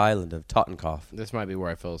him to the island of Tottenkoff. This might be where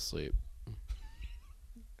I fell asleep.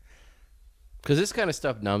 Because this kind of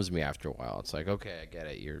stuff numbs me after a while. It's like, okay, I get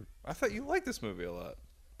it. I thought you liked this movie a lot.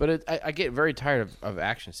 But I get very tired of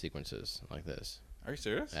action sequences like this. Are you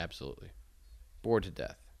serious? Absolutely. Bored to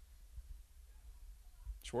death.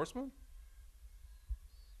 Schwartzman?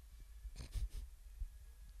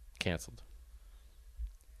 Canceled.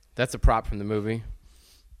 That's a prop from the movie.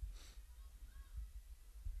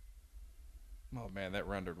 Oh man, that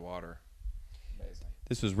rendered water. Amazing.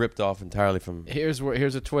 This was ripped off entirely from. Here's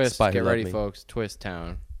a twist. Spy Who Get Loved ready, Me. folks. Twist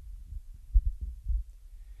town.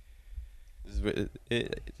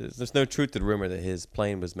 There's no truth to the rumor that his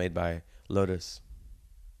plane was made by Lotus.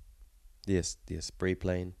 The Esprit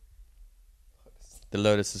plane. The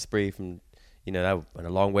Lotus Esprit from, that went a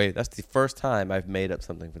long way. That's the first time I've made up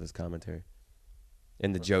something for this commentary.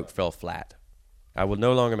 And the joke fell flat. I will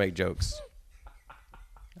no longer make jokes.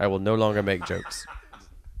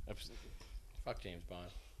 Fuck James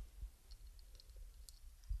Bond.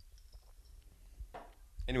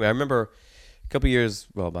 Anyway, I remember a couple years,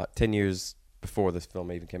 about 10 years before this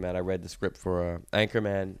film even came out, I read the script for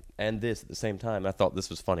Anchorman and this at the same time. I thought this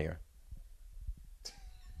was funnier.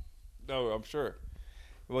 No, I'm sure.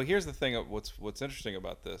 Well, here's the thing. What's interesting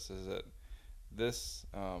about this is that this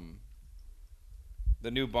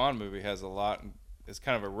the new Bond movie has a lot. It's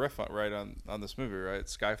kind of a riff on this movie, right?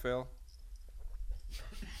 Skyfall.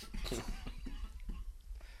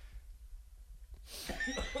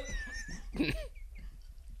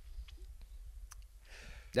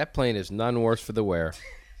 That plane is none worse for the wear.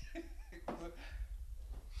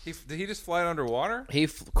 Did he just fly it underwater? He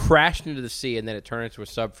crashed into the sea, and then it turned into a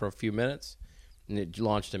sub for a few minutes, and it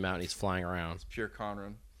launched him out, and he's flying around. It's pure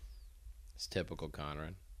Conran. It's typical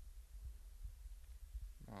Conrad.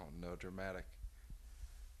 Oh no, dramatic.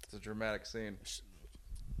 It's a dramatic scene.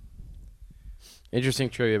 Interesting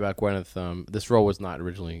trivia about Gwyneth. This role was not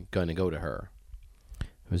originally going to go to her.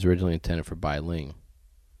 It was originally intended for Bai Ling.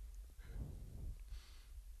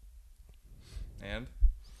 And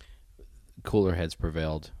Cooler heads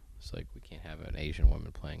prevailed. It's like, we can't have an Asian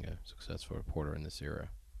woman playing a successful reporter in this era.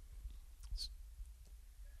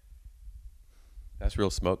 That's real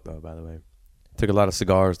smoke, though, by the way. It took a lot of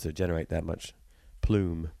cigars to generate that much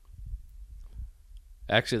plume.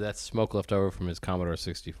 Actually, that's smoke left over from his Commodore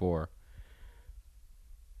 64.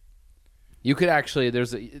 You could actually,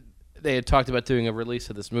 they had talked about doing a release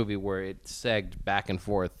of this movie where it segged back and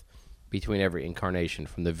forth between every incarnation,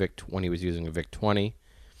 from the VIC, when he was using a VIC-20,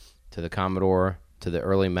 to the Commodore, to the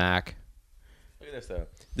early Mac. Look at this, though.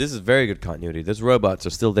 This is very good continuity. Those robots are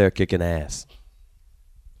still there kicking ass.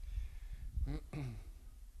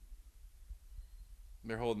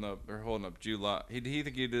 they're holding up Jude Law. He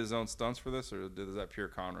think he did his own stunts for this, or is that pure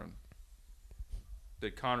Conran?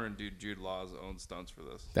 Did Conran do Jude Law's own stunts for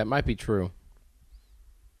this? That might be true.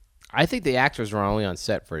 I think the actors were only on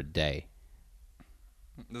set for a day.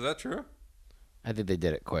 Is that true? I think they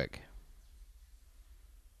did it quick.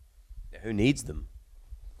 Yeah, who needs them?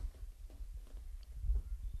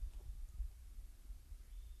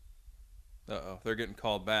 Uh-oh, they're getting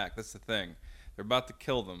called back. That's the thing. They're about to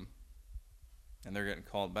kill them, and they're getting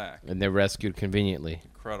called back. And they're rescued conveniently.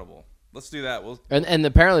 Incredible. Let's do that. And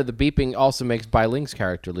apparently the beeping also makes Bai Ling's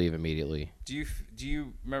character leave immediately. Do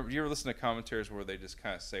you remember? Do you ever listen to commentaries where they just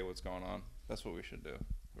kind of say what's going on? That's what we should do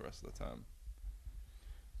the rest of the time.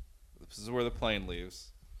 This is where the plane leaves.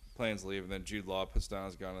 Planes leave, and then Jude Law puts down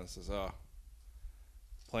his gun and says, "Oh,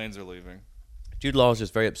 planes are leaving." Jude Law is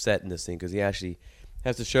just very upset in this scene because he actually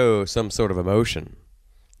has to show some sort of emotion.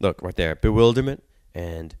 Look, right there, bewilderment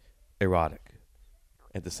and erotic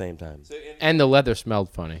at the same time. So And the leather smelled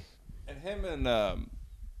funny. And him and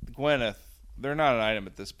Gwyneth, they're not an item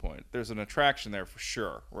at this point. There's an attraction there for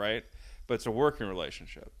sure, right? But it's a working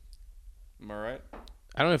relationship. Am I right?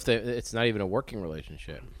 I don't know if it's not even a working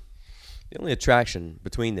relationship. The only attraction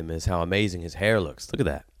between them is how amazing his hair looks. Look at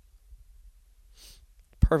that.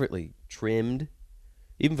 Perfectly trimmed,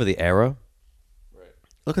 even for the era. Right.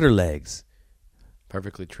 Look at her legs.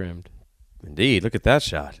 Perfectly trimmed. Indeed, look at that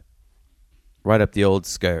shot. Right up the old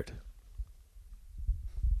skirt.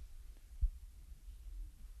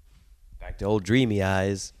 Back to old dreamy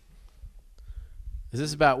eyes. Is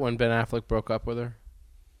this about when Ben Affleck broke up with her?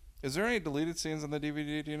 Is there any deleted scenes on the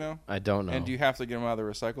DVD? Do you know? I don't know. And do you have to get them out of the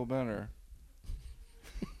recycle bin, or?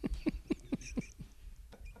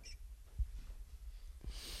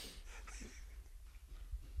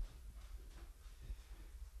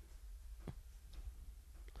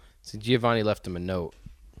 See, Giovanni left him a note.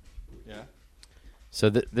 Yeah. So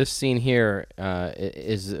this scene here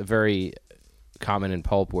is very common in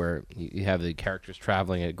pulp, where you have the characters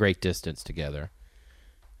traveling at a great distance together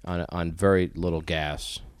on very little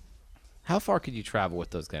gas. How far could you travel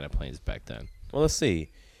with those kind of planes back then? Well, let's see.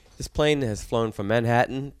 This plane has flown from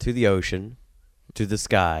Manhattan to the ocean, to the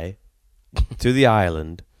sky, to the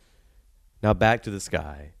island, now back to the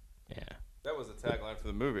sky. Yeah. That was the tagline for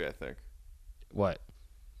the movie, I think. What?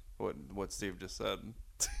 What Steve just said.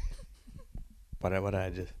 What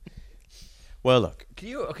I just... Well, look. Can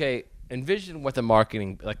you envision what the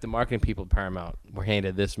marketing people at Paramount were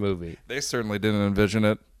handed this movie? They certainly didn't envision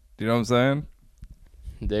it. Do you know what I'm saying?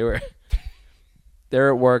 They're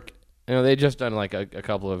at work. They just done like a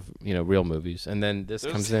couple of real movies, and then this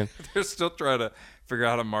comes in. They're still trying to figure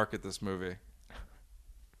out how to market this movie.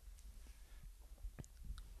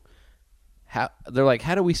 They're like,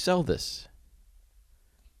 how do we sell this?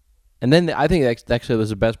 And then I think that actually was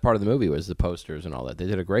the best part of the movie, was the posters and all that. They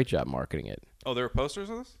did a great job marketing it. Oh, there were posters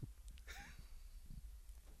of this?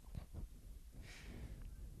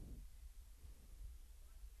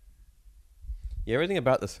 Yeah, everything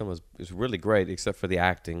about this film is really great, except for the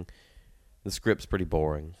acting. The script's pretty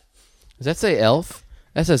boring. Does that say Elf?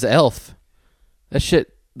 That says Elf. That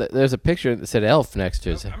shit. There's a picture that said Elf next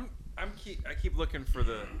to it. I keep looking for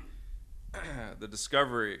the the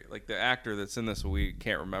discovery, like the actor that's in this we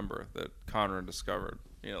can't remember, that Conrad discovered.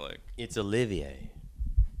 It's Olivier.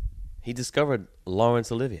 He discovered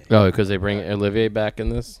Laurence Olivier. Oh, because they bring Olivier back in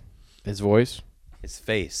this? His voice? His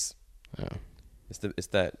face. Oh. It's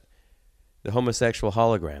the homosexual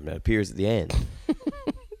hologram that appears at the end.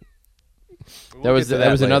 That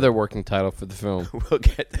was another working title for the film. We'll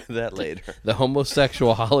get to that later. The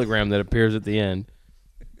homosexual hologram that appears at the end.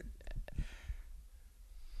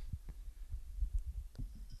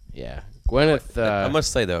 Yeah. Gwyneth... I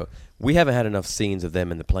must say, though, we haven't had enough scenes of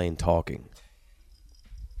them in the plane talking.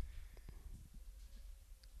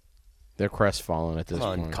 They're crestfallen at this Come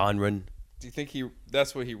on, point. Conran. Do you think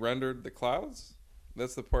that's what he rendered the clouds?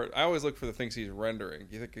 That's the part. I always look for the things he's rendering.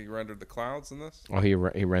 Do you think he rendered the clouds in this? Oh, he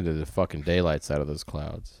rendered the fucking daylights out of those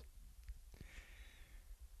clouds.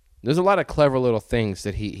 There's a lot of clever little things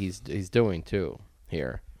that he's doing, too,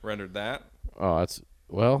 here. Rendered that? Oh, that's...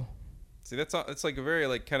 Well... See, it's like a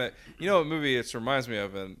very kind of, what movie it reminds me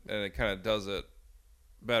of, and it kind of does it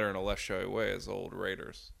better in a less showy way, as old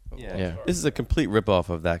Raiders. Yeah. This is a complete ripoff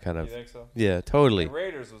of that kind of... You think so? Yeah, totally. The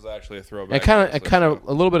Raiders was actually a throwback. And kind of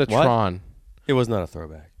a little bit of What? Tron. It was not a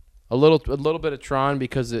throwback. A little bit of Tron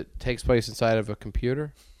because it takes place inside of a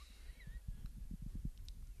computer.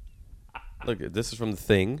 Look, this is from The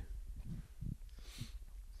Thing.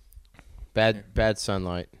 Bad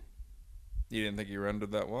sunlight. You didn't think he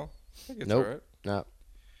rendered that well? I think it's Nope. all right. No.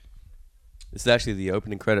 This is actually the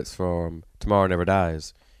opening credits for Tomorrow Never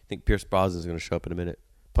Dies. I think Pierce Brosnan is going to show up in a minute,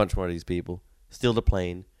 punch one of these people, steal the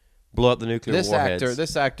plane, blow up the nuclear warheads.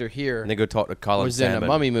 This actor here and then go talk to Colin was Salmon. in a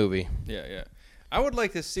Mummy movie. Yeah. I would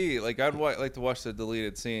like to see, I'd like to watch the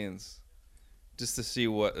deleted scenes just to see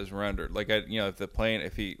what is rendered. If the plane,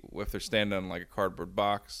 if they're standing on like a cardboard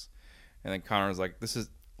box, and then Connor's like, "This is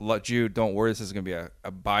Jude, don't worry, this is going to be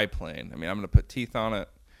a biplane. I mean, I'm going to put teeth on it."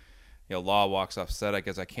 Law walks off set. I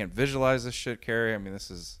guess I can't visualize this shit, Carrie. I mean,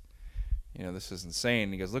 this is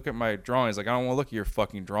insane. He goes, "Look at my drawings." Like, I don't want to look at your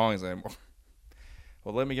fucking drawings anymore.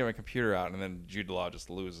 well, let me get my computer out, and then Jude Law just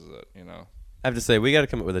loses it, you know. I have to say, we got to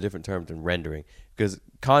come up with a different term than rendering, because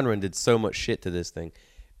Conran did so much shit to this thing.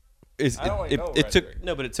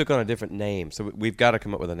 It took on a different name, so we've got to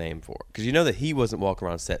come up with a name for it. Because you know that he wasn't walking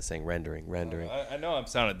around set saying rendering. I know I'm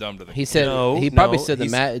sounding dumb to the. He said he probably said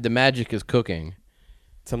the magic is cooking,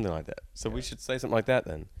 something like that. So we should say something like that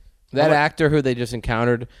then. That actor who they just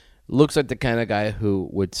encountered looks like the kind of guy who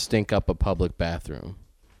would stink up a public bathroom.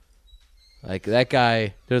 Like that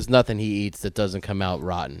guy, there's nothing he eats that doesn't come out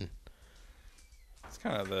rotten. It's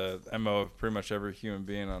kind of the MO of pretty much every human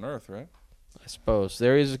being on Earth, right? I suppose.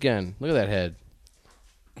 There he is again. Look at that head.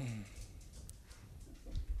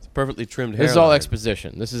 It's perfectly trimmed hair. This is all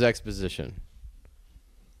exposition. This is exposition.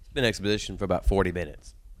 It's been exposition for about 40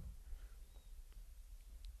 minutes.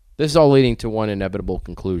 This is all leading to one inevitable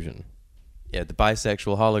conclusion. Yeah, the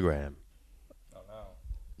bisexual hologram. Oh,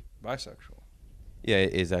 no. Bisexual. Yeah,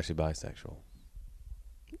 it is actually bisexual.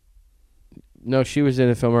 No, she was in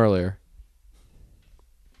a film earlier.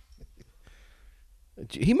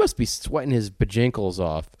 He must be sweating his bajinkles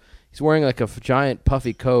off. He's wearing like a giant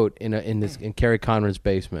puffy coat in Kerry Conran's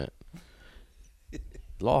basement.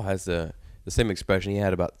 Law has the same expression he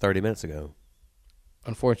had about 30 minutes ago.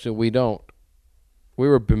 Unfortunately, we don't. We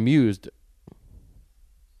were bemused.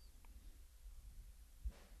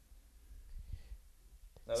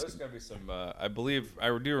 Now, there's going to be some, I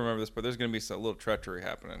do remember this, but there's going to be some little treachery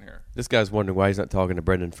happening here. This guy's wondering why he's not talking to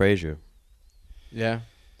Brendan Fraser. Yeah.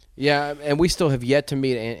 Yeah, and we still have yet to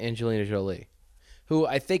meet Angelina Jolie, who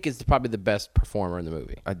I think is probably the best performer in the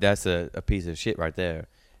movie. That's a piece of shit right there.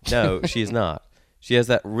 No, she is not. She has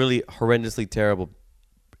that really horrendously terrible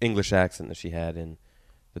English accent that she had in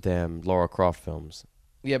the damn Lara Croft films.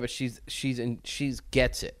 Yeah, but she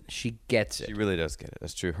gets it. She gets it. She really does get it.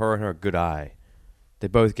 That's true. Her and her good eye, they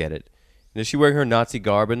both get it. And is she wearing her Nazi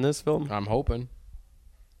garb in this film? I'm hoping.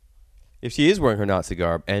 If she is wearing her Nazi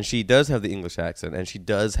garb, and she does have the English accent, and she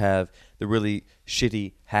does have the really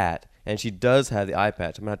shitty hat, and she does have the eye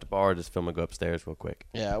patch, I'm going to have to borrow this film and go upstairs real quick.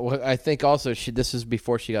 Yeah, well, I think also this is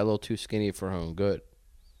before she got a little too skinny for her own good.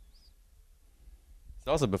 It's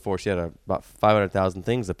also before she had about 500,000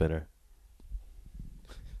 things up in her.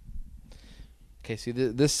 Okay, see,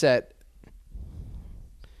 this set...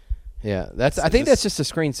 Yeah, I think that's just a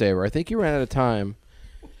screensaver. I think you ran out of time.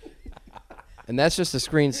 And that's just a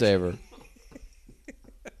screensaver.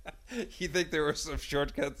 You think there were some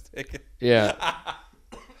shortcuts taken? Yeah.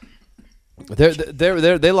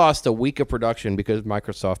 They lost a week of production because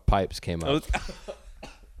Microsoft Pipes came up.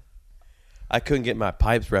 I couldn't get my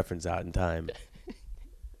Pipes reference out in time.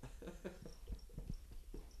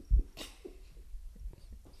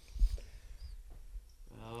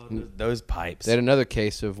 Those pipes. They had another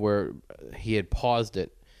case of where he had paused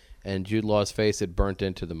it and Jude Law's face had burnt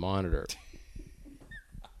into the monitor.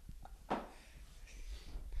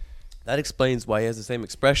 That explains why he has the same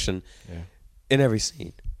expression in every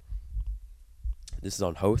scene. This is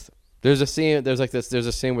on Hoth. There's a scene. There's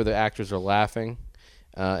a scene where the actors are laughing,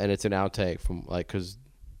 and it's an outtake from because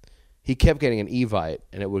he kept getting an Evite,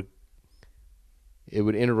 and it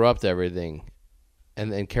would interrupt everything,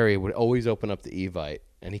 and then Kerry would always open up the Evite,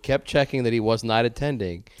 and he kept checking that he was not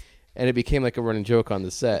attending, and it became like a running joke on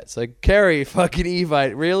the set. It's like, Kerry, fucking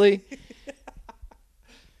Evite, really?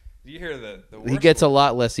 Do you hear the worst? He gets a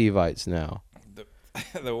lot less Evites now.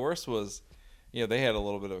 The worst was, they had a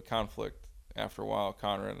little bit of a conflict after a while,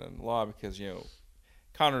 Conrad and Law, because,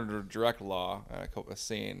 Conrad would direct Law at a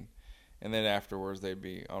scene, and then afterwards they'd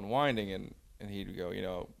be unwinding, and he'd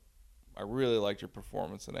go, I really liked your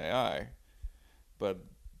performance in AI, but,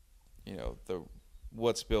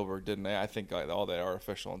 what Spielberg did in AI, I think all that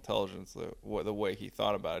artificial intelligence, the way he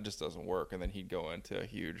thought about it just doesn't work, and then he'd go into a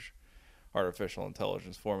huge artificial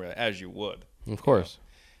intelligence formula, as you would. Of course.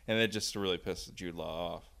 And it just really pissed Jude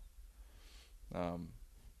Law off.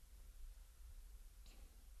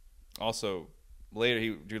 Also,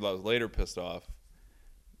 Jude Law was later pissed off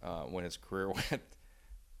when his career went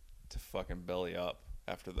to fucking belly up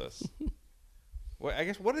after this. Well, I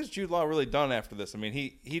guess, what has Jude Law really done after this? I mean,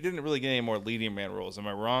 he didn't really get any more leading man roles. Am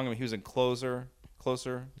I wrong? I mean, he was in Closer.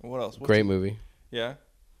 What else? Great movie. Yeah.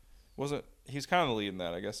 He's kind of the lead in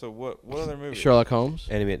that, I guess. So what other movie? Sherlock Holmes.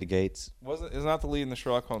 Enemy at the Gates. Is not the lead in the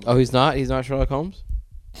Sherlock Holmes movie. Oh, he's not? He's not Sherlock Holmes?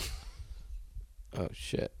 Oh,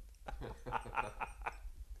 shit.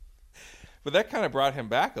 But that kind of brought him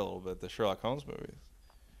back a little bit, the Sherlock Holmes movies.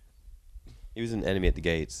 He was in Enemy at the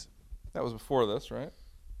Gates. That was before this, right?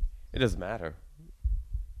 It doesn't matter.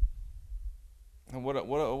 And what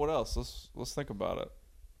else? Let's think about it.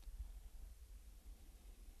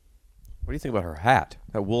 What do you think about her hat?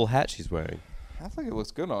 That wool hat she's wearing. I think it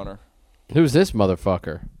looks good on her. Who's this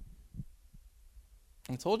motherfucker?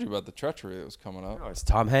 I told you about the treachery that was coming up. Oh, it's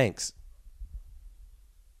Tom Hanks.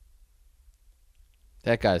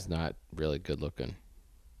 That guy's not really good looking.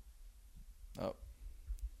 Oh.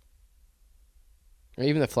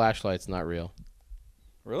 Even the flashlight's not real.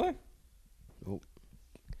 Really? Oh.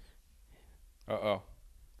 Uh-oh.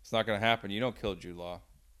 It's not going to happen. You don't kill Jude Law.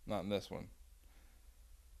 Not in this one.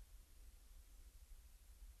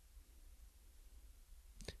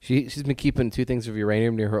 She's been keeping 2 things of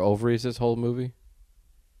uranium near her ovaries this whole movie.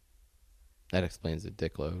 That explains the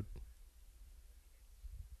dick load.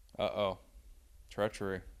 Uh-oh.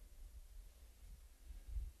 Treachery.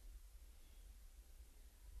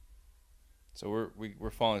 So we're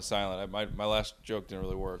falling silent. My last joke didn't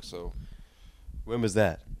really work, so When was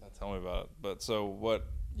that? tell me about it. But so what?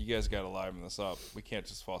 You guys got to liven this up. We can't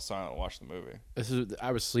just fall silent and watch the movie.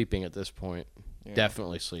 I was sleeping at this point. Yeah.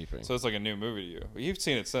 Definitely sleeping. So it's like a new movie to you. You've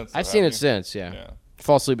seen it since. I've though, seen it haven't you? since, yeah. Yeah.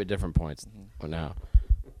 Fall asleep at different points. Now.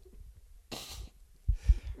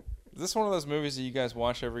 Is this one of those movies that you guys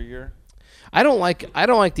watch every year? I don't like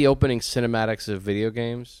the opening cinematics of video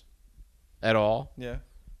games at all. Yeah.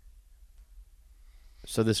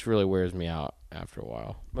 So this really wears me out after a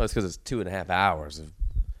while. Well, it's because it's 2.5 hours of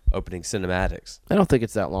opening cinematics. I don't think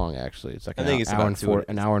it's that long actually. It's like I think it's about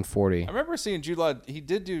an hour and 40. I remember seeing Jude Law. He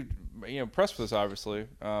did do press for this obviously,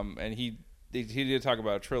 and he did talk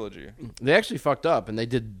about a trilogy. They actually fucked up and they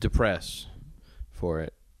did depress for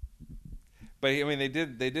it. But I mean, they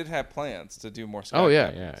did have plans to do more. Oh, yeah,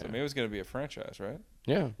 Captains. yeah, So yeah. maybe it was going to be a franchise, right?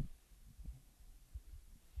 Yeah.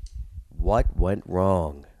 What went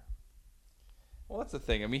wrong? Well, that's the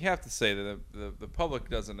thing. I mean, you have to say that the public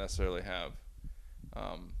doesn't necessarily have,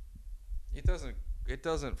 it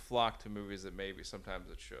doesn't flock to movies that maybe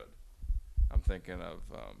sometimes it should. I'm thinking of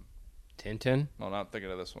Tintin. no, not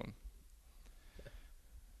thinking of this one.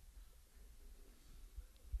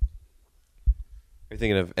 You're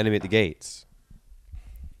thinking of Enemy at the Gates.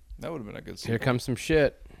 That would have been a good. Here sequel. comes some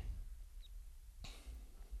shit.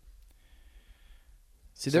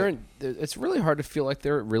 See, it's really hard to feel like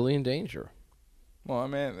they're really in danger. Well, I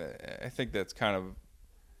mean, I think that's kind of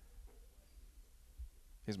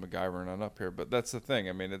he's MacGyvering on up here, but that's the thing.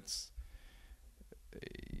 I mean, it's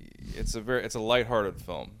a lighthearted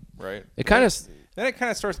film, right? It kind of Then it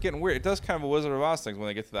kind of starts getting weird. It does kind of a Wizard of Oz things when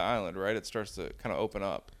they get to the island, right? It starts to kind of open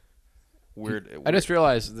up. Weird. I just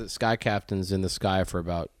realized that Sky Captain's in the sky for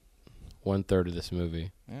about 1/3 of this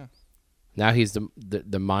movie. Yeah. Now he's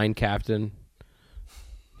the mine captain.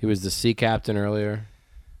 He was the sea captain earlier.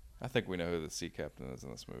 I think we know who the sea captain is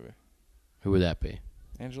in this movie. Who would that be?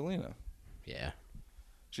 Angelina. Yeah.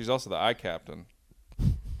 She's also the eye captain.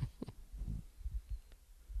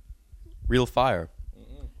 Real fire.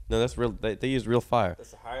 No, that's real. They used real fire.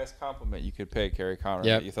 That's the highest compliment you could pay Carrie Conner.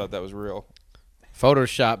 Yep. That you thought that was real.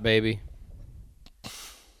 Photoshop, baby.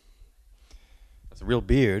 That's a real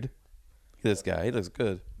beard. Look at this guy. He looks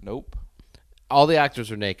good. Nope. All the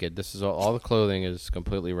actors are naked. This is all the clothing is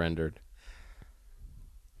completely rendered.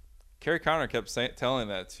 Carrie Conner kept telling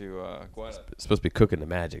that to Gwen. It's supposed to be cooking the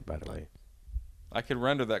magic, by the way. I could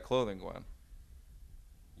render that clothing, Gwen.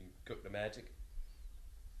 You cook the magic?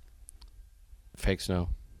 Fake snow.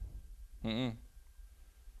 Mm-mm.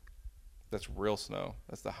 That's real snow.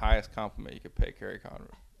 That's the highest compliment you could pay Carrie Conner.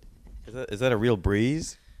 Is that a real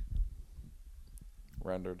breeze?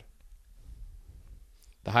 Rendered.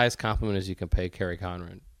 The highest compliment is you can pay Carrie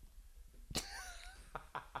Conrad.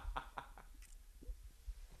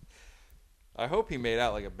 I hope he made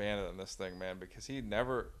out like a bandit on this thing, man, because he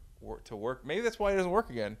never worked to work. Maybe that's why he doesn't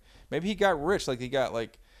work again. Maybe he got rich. Like he got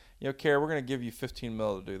Carrie, we're going to give you $15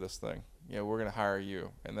 million to do this thing. We're going to hire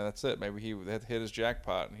you. And then that's it. Maybe he had hit his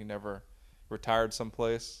jackpot and he never retired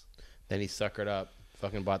someplace. Then he suckered up.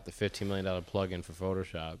 Fucking bought the $15 million plug-in for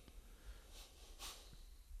Photoshop.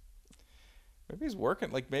 Maybe he's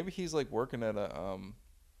working. Maybe he's working at a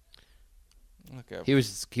He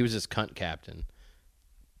was his cunt captain.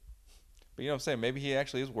 But you know what I'm saying? Maybe he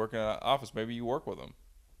actually is working at an office. Maybe you work with him.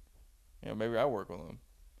 Maybe I work with him.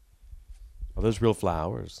 Oh, there's real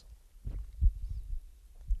flowers.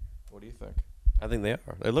 What do you think? I think they are.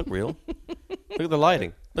 They look real. Look at the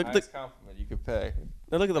lighting. Look at Highest compliment you could pay.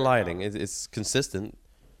 look at the lighting. It's consistent.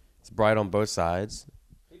 It's bright on both sides.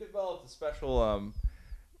 He developed a special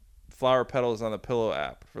flower petals on the pillow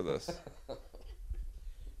app for this.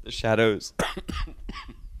 The shadows. The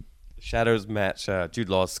shadows match Jude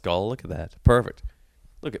Law's skull. Look at that. Perfect.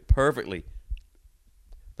 Look at perfectly.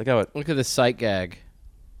 Look how it. Look at this sight gag.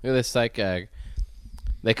 Look at this sight gag.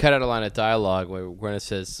 They cut out a line of dialogue where it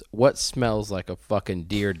says, "What smells like a fucking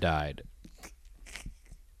deer died?"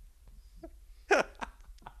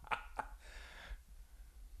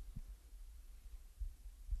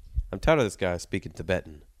 I'm tired of this guy speaking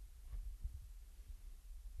Tibetan.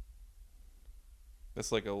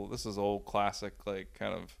 This is old classic, like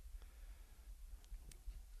kind of.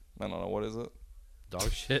 I don't know, what is it?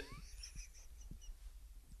 Dog shit.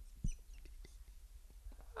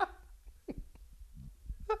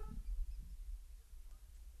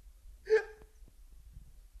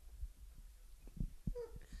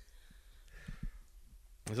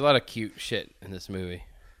 There's a lot of cute shit in this movie.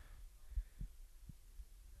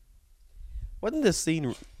 Wasn't this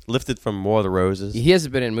scene lifted from War of the Roses? He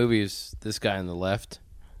hasn't been in movies, this guy on the left.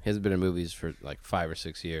 He hasn't been in movies for like 5 or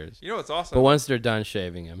 6 years. You know what's awesome? But once they're done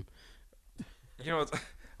shaving him. You know what's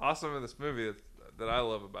awesome in this movie that I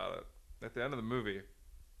love about it? At the end of the movie,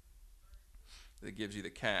 it gives you the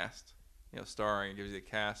cast. Starring, it gives you the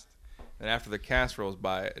cast. And after the cast rolls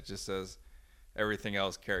by, it just says, everything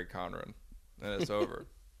else, Carrie Conran. And it's over.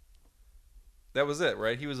 That was it,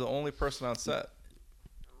 right? He was the only person on set.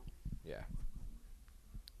 Yeah.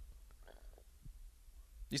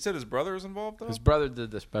 You said his brother was involved, though? His brother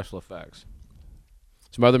did the special effects.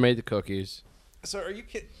 His mother made the cookies. So are you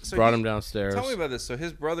kidding? So brought him downstairs. Tell me about this. So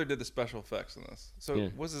his brother did the special effects in this. So Yeah.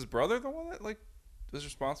 was his brother the one that was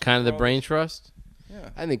responsible? Kind of for the all brain this? trust?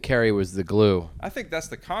 Yeah. I think Carrie was the glue. I think that's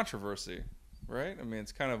the controversy, right? I mean,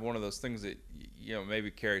 it's kind of one of those things that maybe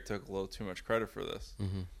Carrie took a little too much credit for this.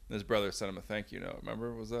 Mm-hmm. His brother sent him a thank you note.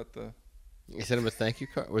 Remember? Was that the? You sent him a thank you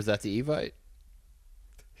card? Was that the Evite?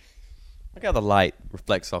 Look how the light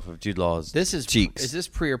reflects off of Jude Law's cheeks. Is this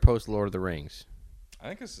pre or post Lord of the Rings? I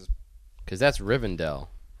think this is Because that's Rivendell.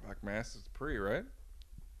 Black Mass is pre, right?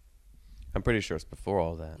 I'm pretty sure it's before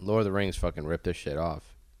all that. Lord of the Rings fucking ripped this shit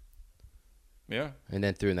off. Yeah. And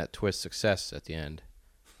then threw in that twist success at the end.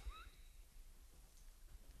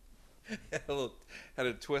 Had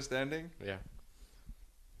a twist ending. Yeah.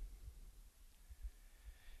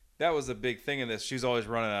 That was a big thing in this. She's always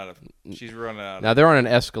running out of. She's running out. Now they're on an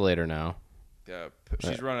escalator now.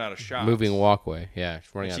 She's running out of shots. Moving walkway. Yeah.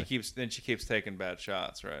 She's running And out she keeps taking bad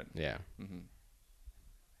shots, right? Yeah. Mm-hmm.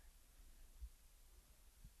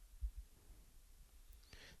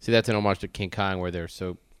 See, that's an homage to King Kong where they're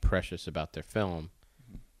so precious about their film.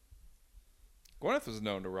 Gwyneth was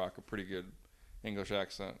known to rock a pretty good English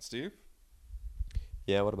accent. Steve?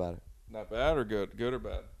 Yeah, what about it? Not bad or good? Good or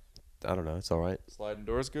bad? I don't know. It's all right. Sliding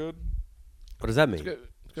Doors good? What does that mean? It's good.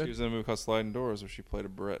 She was in a movie called Sliding Doors where she played a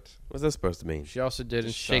Brit. What's that supposed to mean? She also did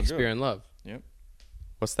in Just sound Shakespeare good. in Love. Yep.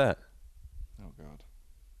 What's that? Oh, God.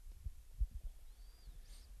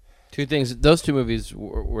 Two things. Those two movies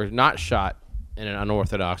were not shot in an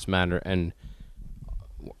unorthodox manner and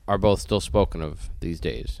are both still spoken of these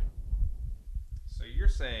days. So you're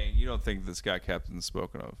saying you don't think this guy Captain's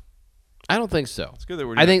spoken of? I don't think so. It's good that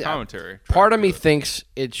we're I doing think commentary. Part of me thinks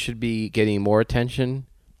it should be getting more attention,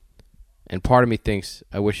 and part of me thinks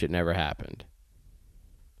I wish it never happened.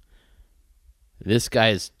 This guy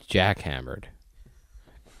is jackhammered.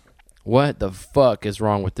 What the fuck is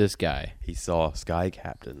wrong with this guy? He saw Sky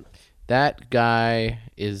Captain. That guy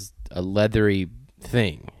is a leathery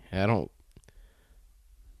thing. I don't.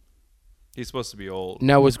 He's supposed to be old.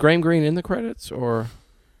 Now, was Graham Greene in the credits, or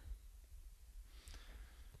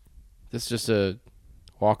this just a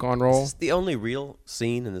walk-on Is role? this the only real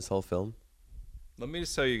scene in this whole film? Let me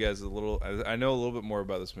just tell you guys a little. I know a little bit more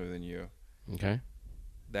about this movie than you. Okay.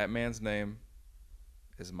 That man's name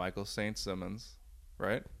is Michael St. Simmons,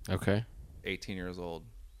 right? Okay. 18 years old.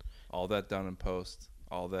 All that done in post.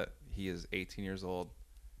 All that. He is 18 years old.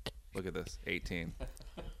 Look at this. 18.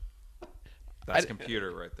 That's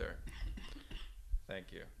computer right there.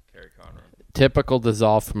 Thank you, Carrie Conran. Typical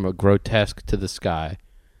dissolve from a grotesque to the sky.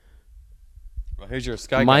 Well, here's your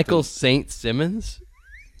Sky Michael Captain. St. Simmons?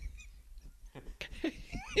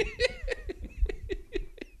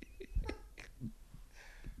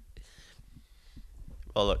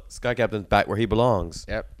 Oh, look. Sky Captain's back where he belongs.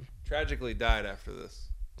 Yep. Tragically died after this.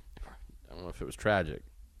 I don't know if it was tragic.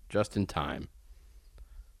 Just in time.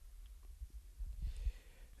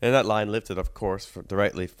 And that line lifted, of course,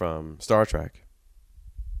 directly from Star Trek.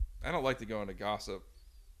 I don't like to go into gossip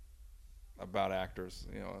about actors,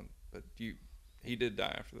 but he did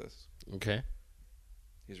die after this. Okay.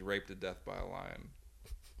 He's raped to death by a lion.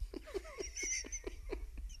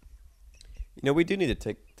 We do need to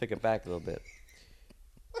take it back a little bit.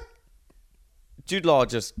 Jude Law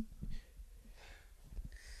just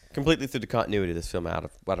completely threw the continuity of this film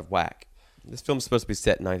out of whack. This film's supposed to be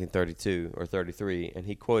set in 1932 or 33, and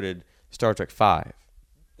he quoted Star Trek V,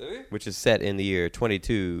 Did he? which is set in the year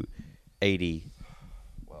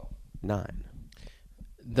 2289.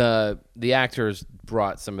 The actors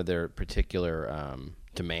brought some of their particular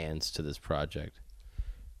demands to this project.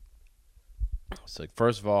 It's like,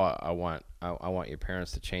 first of all, I want your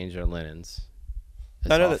parents to change their linens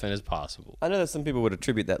as I know often as possible. I know that some people would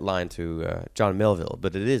attribute that line to John Melville,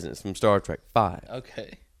 but it isn't. It's from Star Trek V.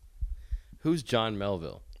 Okay. Who's John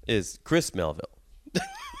Melville? Is Chris Melville,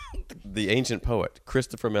 the ancient poet,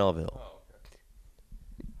 Christopher Melville. Oh, okay.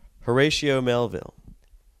 Horatio Melville.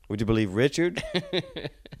 Would you believe Richard?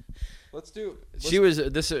 Let's do.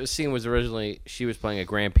 This scene was originally, she was playing a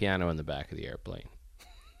grand piano in the back of the airplane.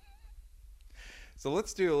 So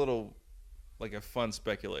let's do a little, like a fun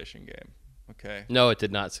speculation game. Okay. No, it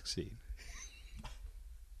did not succeed.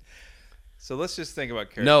 So let's just think about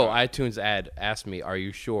Carrie. No, iTunes ad asked me, "Are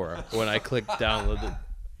you sure?" when I clicked download it.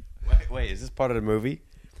 Wait, is this part of the movie?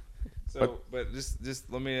 So, but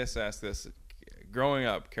just let me just ask this: growing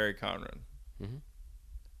up, Carrie Conran,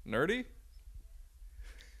 nerdy?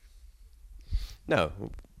 No.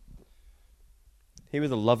 He was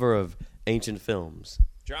a lover of ancient films.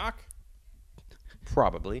 Jock?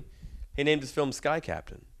 Probably. He named his film Sky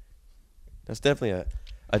Captain. That's definitely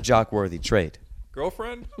a jock-worthy trait.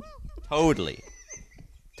 Girlfriend? Totally.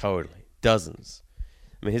 Dozens.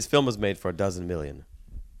 I mean, his film was made for 12 million.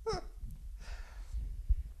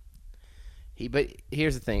 But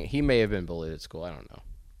here's the thing: he may have been bullied at school. I don't know.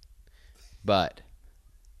 But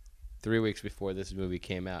 3 weeks before this movie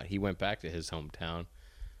came out, he went back to his hometown,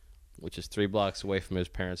 which is 3 blocks away from his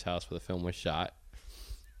parents' house where the film was shot,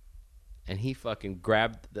 and he fucking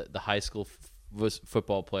grabbed the high school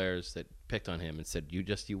football players that picked on him and said, "You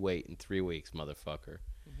wait in 3 weeks, motherfucker.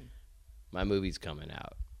 My movie's coming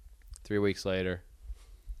out." 3 weeks later,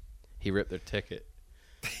 he ripped their ticket.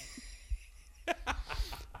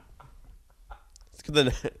 It's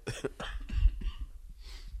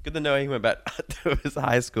good to know he went back to his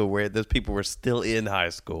high school where those people were still in high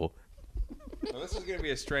school. Now, this is going to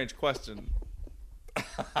be a strange question.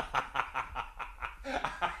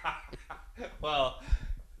 Well,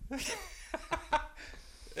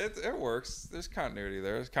 it works. There's continuity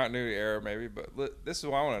there. There's continuity error maybe, but this is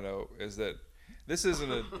what I want to know: is that this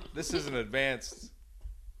isn't an advanced.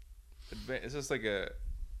 Is this like a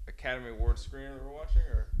Academy Award screener we're watching,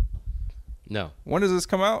 or No. when does this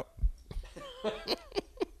come out?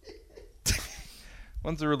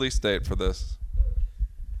 When's the release date for this?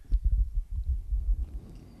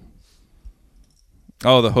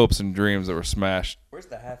 Oh, the hopes and dreams that were smashed. Where's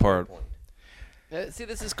the halfway Part. point? See,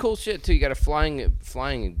 this is cool shit too. You got a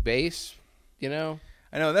flying base, you know.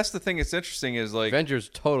 I know that's the thing. It's interesting is like Avengers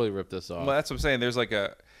totally ripped this off. Well, that's what I'm saying. There's like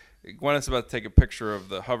Gwyneth's about to take a picture of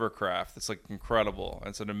the hovercraft. It's like incredible. And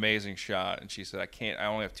it's an amazing shot. And she said, I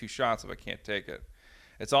only have 2 shots if I can't take it.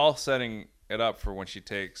 It's all setting it up for when she's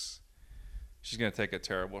going to take a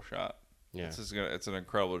terrible shot. Yeah. It's an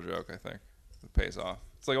incredible joke, I think. It pays off.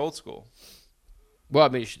 It's like old school. Well, I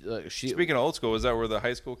mean, she Speaking of old school, is that where the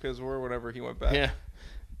high school kids were whenever he went back? yeah,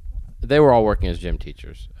 they were all working as gym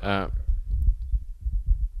teachers.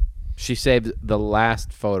 She saved the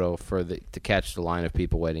last photo to catch the line of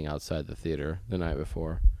people waiting outside the theater the night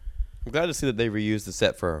before. I'm glad to see that they reused the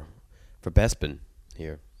set for Bespin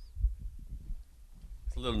here.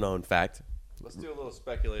 It's a little known fact. Let's do a little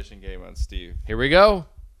speculation game on Steve. Here we go.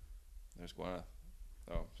 There's Gwyneth.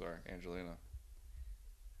 Oh, sorry, Angelina.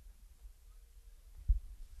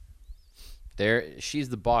 She's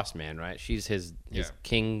the boss man, right? She's his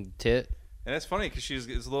king tit. And it's funny because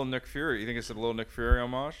it's a little Nick Fury. You think it's a little Nick Fury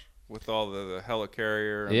homage with all the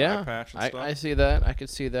helicarrier and the eye patch and stuff? I see that. I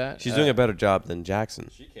could see that. She's doing a better job than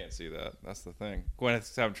Jackson. She can't see that. That's the thing.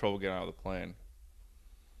 Gwyneth's having trouble getting out of the plane.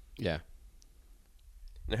 Yeah.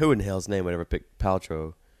 Now, who in hell's name would ever pick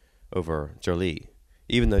Paltrow over Jolie?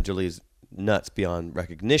 Even though Jolie's nuts beyond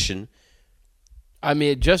recognition. I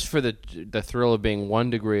mean, just for the thrill of being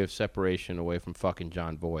 1 degree of separation away from fucking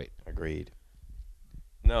John Voight. Agreed.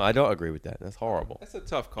 No, I don't agree with that. That's horrible. That's a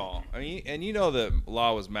tough call. I mean, and you know that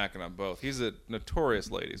Law was macking on both. He's a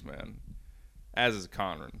notorious ladies' man, as is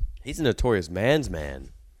Conran. He's a notorious man's man.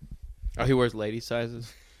 Oh, he wears lady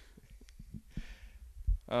sizes?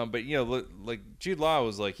 But you know, like Jude Law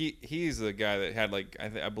was like he's the guy that had like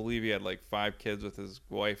I believe he had like 5 kids with his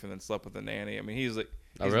wife and then slept with a nanny. I mean, he's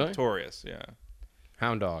really? notorious. Yeah.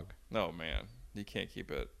 Hound dog. No, man, you can't keep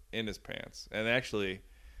it in his pants. And actually,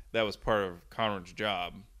 that was part of Conran's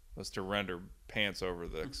job, was to render pants over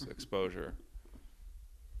the exposure.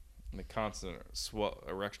 And the constant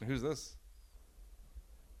erection. Who's this?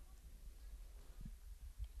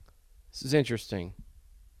 This is interesting.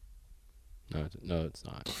 No, it's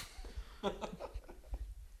not.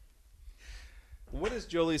 What is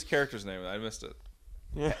Jolie's character's name? I missed it.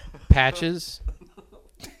 Yeah. Patches?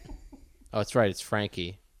 Oh, that's right. It's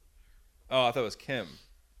Frankie. Oh, I thought it was Kim.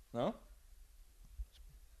 No?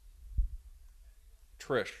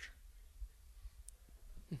 Trish?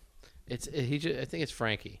 I think it's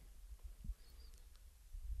Frankie.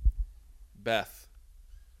 Beth.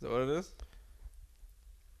 Is that what it is?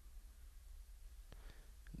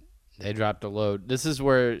 They dropped a load. This is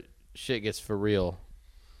where shit gets for real.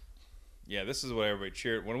 Yeah, this is what everybody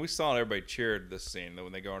cheered. When we saw it, everybody cheered this scene.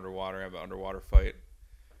 When they go underwater, have an underwater fight.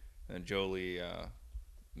 And Jolie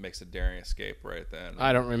makes a daring escape right at the end.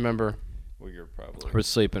 I don't remember. Well, you're probably... We're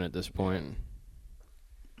sleeping at this point.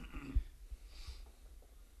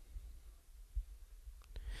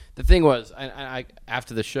 The thing was, I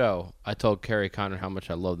after the show, I told Carrie Connor how much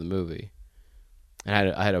I loved the movie.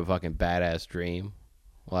 And I had a fucking badass dream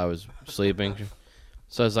while I was sleeping.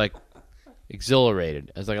 So I was like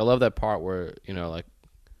exhilarated. I was like, I love that part where, like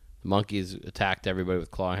the monkeys attacked everybody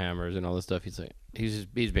with claw hammers and all this stuff. He's like, he's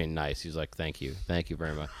being nice. He's like, thank you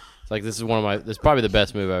very much. It's like, this is probably the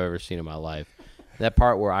best movie I've ever seen in my life. That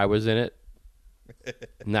part where I was in it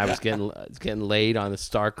and I was getting laid on the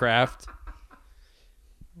StarCraft.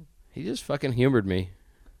 He just fucking humored me.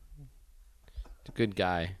 A good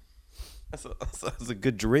guy. That's a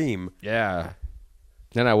good dream. Yeah.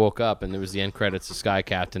 Then I woke up and there was the end credits of Sky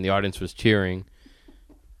Captain. The audience was cheering.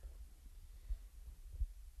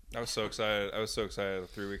 I was so excited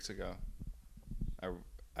 3 weeks ago.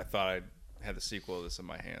 I thought I had the sequel of this in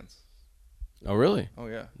my hands. Oh, really? Oh,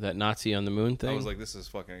 yeah. That Nazi on the moon thing? I was like, this is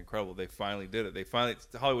fucking incredible. They finally did it.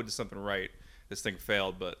 Hollywood did something right. This thing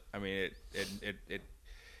failed, but I mean, it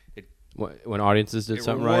when audiences did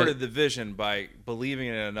something right? It rewarded the vision by believing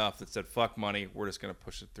in it enough that said, fuck money, we're just going to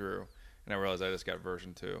push it through. And I realized I just got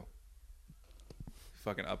version 2.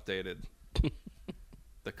 Fucking updated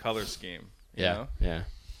the color scheme. Yeah.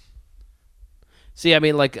 See, I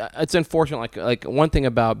mean, like, it's unfortunate. Like one thing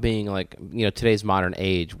about being like, today's modern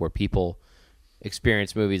age where people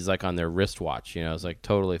experience movies like on their wristwatch. It's like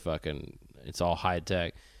totally fucking. It's all high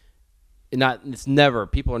tech.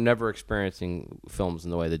 People are never experiencing films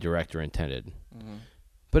in the way the director intended. Mm-hmm.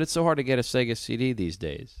 But it's so hard to get a Sega CD these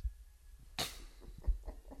days.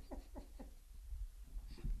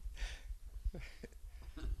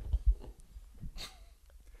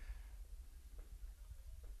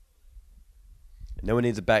 No one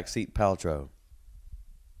needs a backseat Paltrow.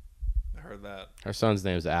 I heard that. Her son's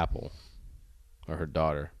name is Apple. Or her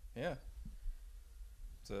daughter. Yeah.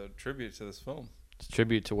 It's a tribute to this film. It's a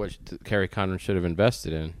tribute to what Carrie Condon should have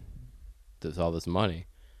invested in. All this money.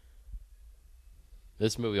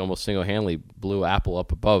 This movie almost single-handedly blew Apple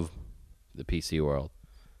up above the PC world.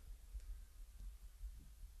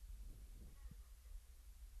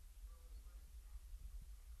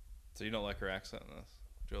 So you don't like her accent in this?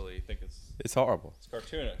 Jolie, you think it's horrible. It's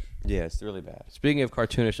cartoonish. Yeah, it's really bad. Speaking of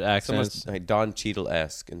cartoonish accents, like Don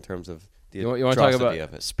Cheadle-esque in terms of the you want to talk about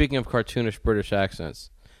of it. Speaking of cartoonish British accents,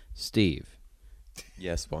 Steve.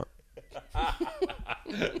 Yes, what?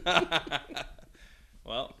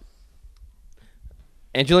 Well,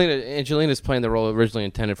 Angelina's playing the role originally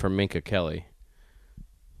intended for Minka Kelly.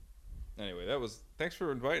 Anyway, thanks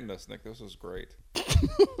for inviting us, Nick. This was great.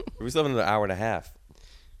 We still have another hour and a half.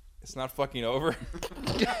 It's not fucking over.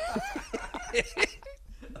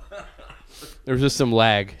 There was just some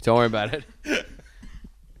lag. Don't worry about it.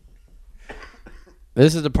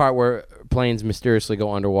 This is the part where planes mysteriously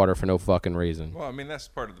go underwater for no fucking reason. Well, I mean, that's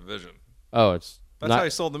part of the vision. Oh, that's how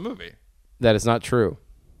he sold the movie. That is not true.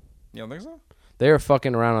 You don't think so? They are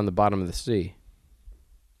fucking around on the bottom of the sea.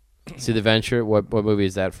 See The Venture? What movie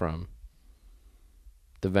is that from?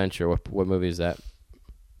 The Venture. What movie is that?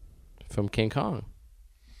 From King Kong.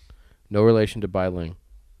 No relation to Bai Ling.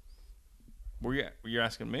 Were you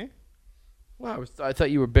asking me? Wow, I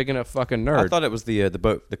thought you were big enough fucking nerd. I thought it was the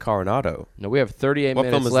boat, the Coronado. No, we have 38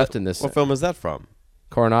 minutes left in this. What film is that from?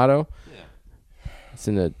 Coronado? Yeah. It's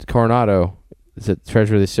in the Coronado. Is it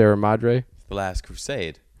Treasure of the Sierra Madre? The Last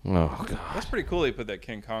Crusade. Oh, God. That's pretty cool he put that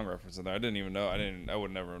King Kong reference in there. I didn't even know. I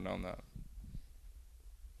would never have known that.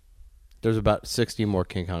 There's about 60 more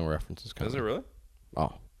King Kong references coming. Is it really?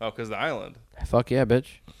 Oh. Oh, because the island. Fuck yeah,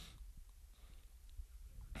 bitch.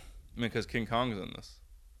 I mean, because King Kong's in this.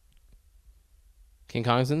 King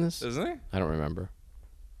Kong's in this? Isn't he? I don't remember.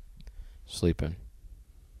 Sleeping.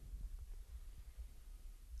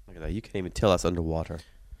 Look at that. You can't even tell us underwater.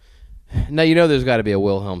 Now, there's got to be a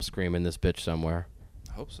Wilhelm scream in this bitch somewhere.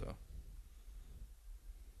 I hope so.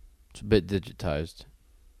 It's a bit digitized.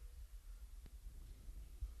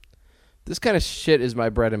 This kind of shit is my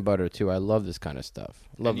bread and butter, too. I love this kind of stuff.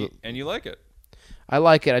 And you like it? I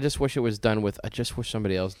like it. I just wish it was done with... I just wish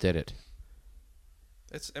somebody else did it.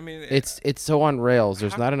 It's so on rails.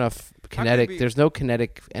 There's not enough kinetic... There's no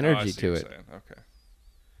kinetic energy to it. Okay.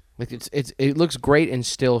 Like it looks great in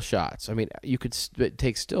still shots. I mean, you could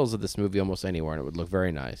take stills of this movie almost anywhere, and it would look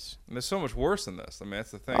very nice. And there's so much worse than this. I mean,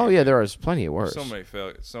 that's the thing. Oh yeah, there is plenty of worse. So many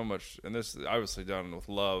failures, so much, and this is obviously done with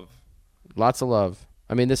love. Lots of love.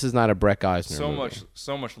 I mean, this is not a Brett Eisner movie.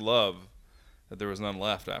 So much love that there was none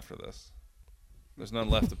left after this. There's none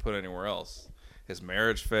left to put anywhere else. His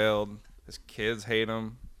marriage failed. His kids hate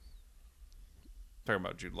him. Talking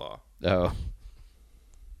about Jude Law. Oh.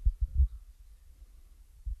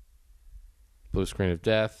 Blue screen of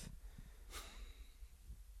death.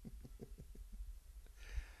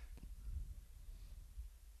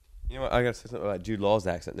 You know what? I got to say something about Jude Law's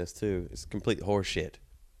accent in this too. It's complete horse shit.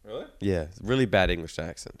 Really? Yeah, it's really bad English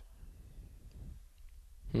accent.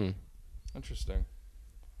 Interesting.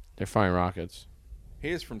 They're firing rockets. He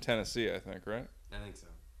is from Tennessee, I think, right? I think so.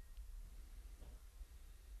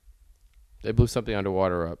 They blew something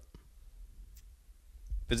underwater up.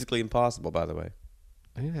 Physically impossible, by the way.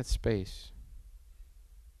 I think that's space.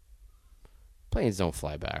 Planes don't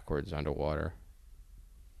fly backwards underwater.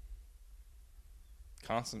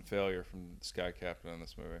 Constant failure from the Sky Captain in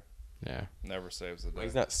this movie. Yeah. Never saves the day. Well,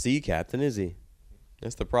 he's not sea captain, is he?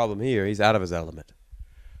 That's the problem here. He's out of his element.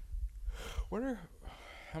 Wonder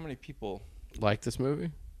how many people Like this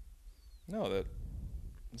movie? know that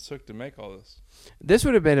it took to make all this. This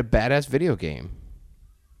would have been a badass video game.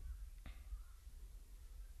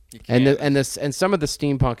 You And can't- and some of the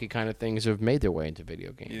steampunky kind of things have made their way into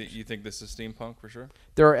video games. you think this is steampunk for sure?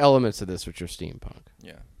 There are elements of this which are steampunk.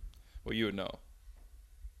 Yeah. Well, you would know.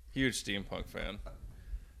 Huge steampunk fan. But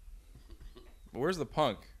where's the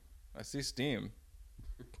punk? I see steam.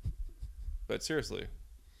 But seriously,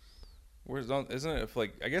 isn't it if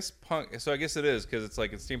like I guess punk? So I guess it is because it's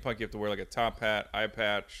like in steampunk you have to wear like a top hat, eye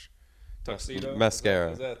patch, tuxedo,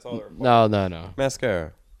 Mascara. Is that it's all they're No.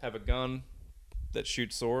 Mascara. have a gun that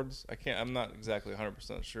shoots swords. I'm not exactly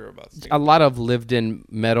 100% sure about steampunk. A lot of lived-in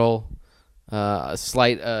metal, a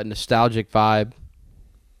slight nostalgic vibe,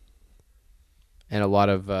 and a lot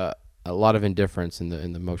of indifference in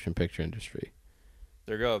the motion picture industry.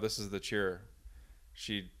 There you go. This is the cheer.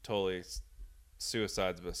 She totally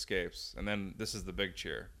suicides but escapes. And then this is the big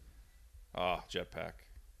cheer. Ah, jetpack.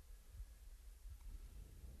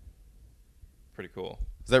 Pretty cool.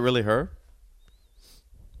 Is that really her?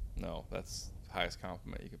 No, that's the highest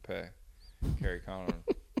compliment you could pay. Carrie Conner.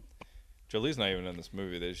 Jolie's not even in this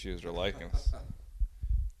movie. They just used her likeness.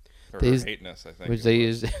 Or her These- hateness, I think. Which they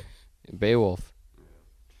used in Beowulf.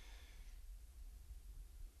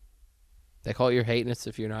 They call it your hateness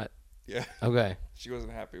if you're not Yeah. okay. She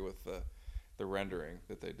wasn't happy with the rendering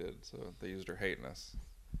that they did, so they used her hateness.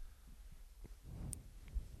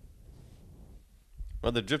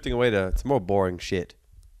 Well, they're drifting away to some more boring shit.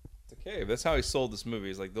 It's a cave. That's how he sold this movie.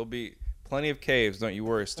 He's like, there'll be plenty of caves. Don't you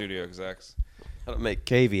worry, studio execs. I don't make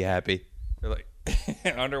Cavey happy. They're like,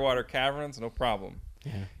 underwater caverns, no problem.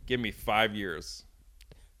 Yeah. Give me 5 years.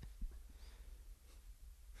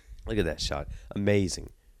 Look at that shot.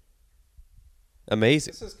 Amazing.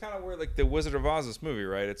 Amazing. This is kind of where like the Wizard of Oz this movie,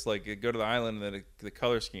 right? It's like you go to the island and then the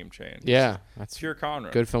color scheme changed. Yeah, that's Pure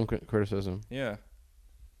Conrad. good film criticism. Yeah.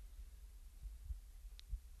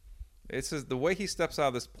 It's the way he steps out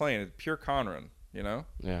of this plane. It's pure Conrad, you know.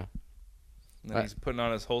 Yeah. And then he's putting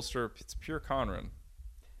on his holster. It's pure Conrad.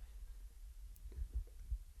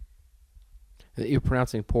 You're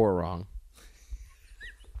pronouncing poor wrong.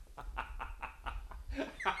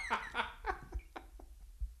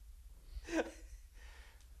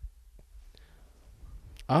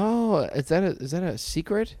 Oh, is that a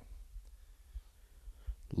secret?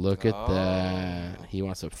 Look at that. He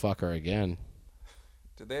wants to fuck her again.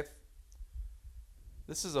 Did they?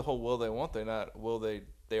 This is a whole will they won't they not will they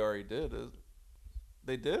already did.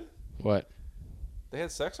 They did? What? They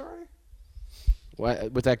had sex already?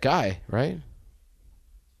 What with that guy, right?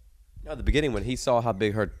 At the beginning, when he saw how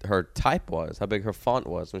big her type was, how big her font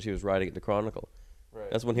was when she was writing it in the Chronicle, Right.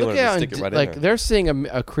 that's when he wanted to stick it right in like there. they're seeing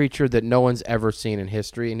a creature that no one's ever seen in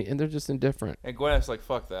history, and they're just indifferent. And Gwyneth's like,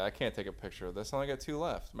 fuck that. I can't take a picture of this. I only got 2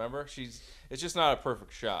 left. Remember? It's just not a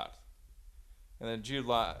perfect shot. And then Jude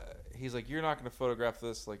Law, he's like, you're not going to photograph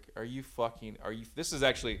this. Like, this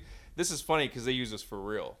is funny because they use this for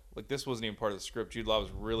real. Like, this wasn't even part of the script. Jude Law was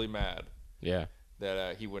really mad Yeah.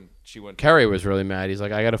 that she wouldn't. Kerry was really mad. He's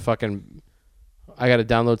like, I gotta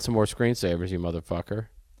download some more screensavers, you motherfucker.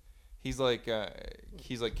 He's like,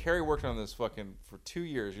 Carrie worked on this fucking for 2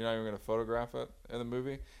 years. You're not even going to photograph it in the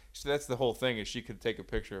movie? So that's the whole thing, is she could take a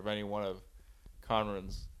picture of any one of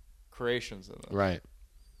Conrad's creations in this. Right.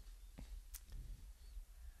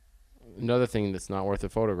 Another thing that's not worth a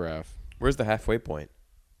photograph. Where's the halfway point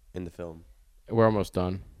in the film? We're almost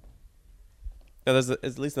done. No, there's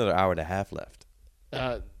at least another hour and a half left.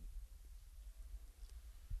 Perhaps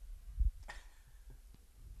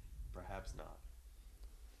not.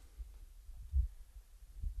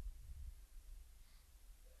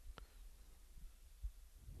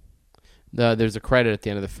 There's a credit at the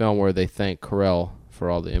end of the film where they thank Carell for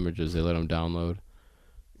all the images they let him download.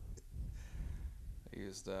 I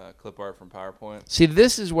used clip art from PowerPoint. See,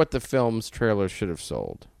 this is what the film's trailer should have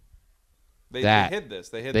sold. They hid this.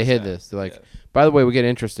 They hid this. They're like, by the way, we get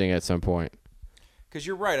interesting at some point. Because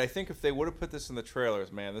you're right. I think if they would have put this in the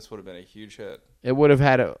trailers, man, this would have been a huge hit. It would have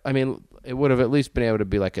had it would have at least been able to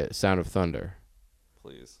be like a Sound of Thunder.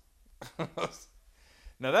 Please.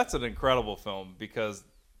 Now that's an incredible film because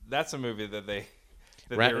that's a movie that they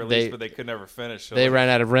released, but they could never finish. So they ran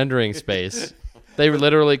out of rendering space. They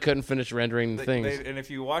literally couldn't finish rendering the things. And if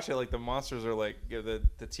you watch it, like the monsters are like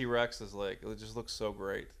the T-Rex is like it just looks so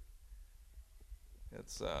great.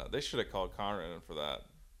 It's they should have called Conrad in for that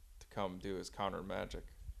to come do his Conrad magic.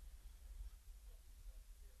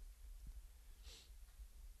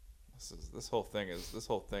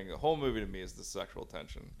 The whole movie to me is the sexual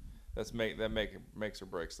tension. Makes or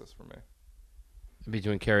breaks this for me.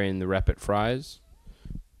 Between Carrie and the Rep-It Fries.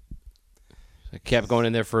 I kept going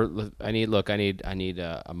in there for. I need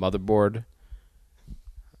a motherboard.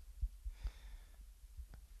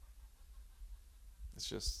 It's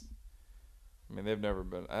just. I mean, they've never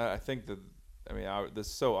been. I think that. I mean, this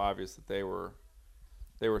is so obvious that they were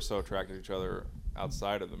so attracted to each other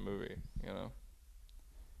outside of the movie. You know.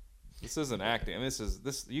 This isn't acting. And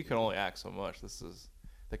this. You can only act so much. This is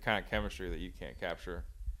the kind of chemistry that you can't capture.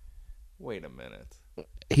 Wait a minute. Are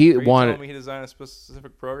you telling me he designed a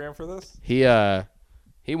specific program for this? He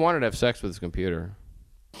wanted to have sex with his computer.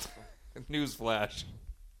 Newsflash.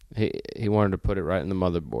 He wanted to put it right in the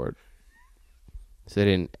motherboard. Sit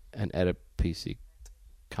in an Edit PC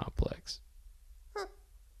complex.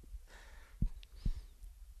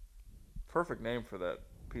 Perfect name for that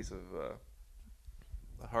piece of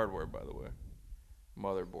hardware, by the way.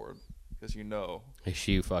 Motherboard. Because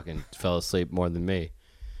She fucking fell asleep more than me.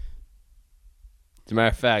 As a matter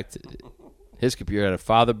of fact, his computer had a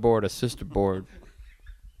father board, a sister board,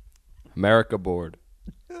 America board,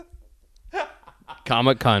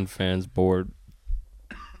 Comic-Con fans board.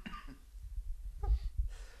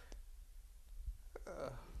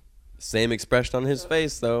 Same expression on his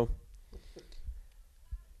face, though.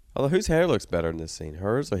 Although, whose hair looks better in this scene?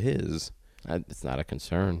 Hers or his? It's not a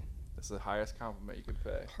concern. It's the highest compliment you could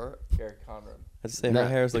pay. Her? Gary Conrad. I'd say her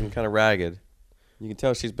hair is looking kind of ragged. You can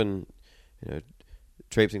tell she's been,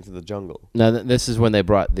 traipsing through the jungle. No, this is when they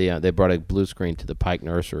brought a blue screen to the Pike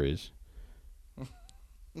Nurseries.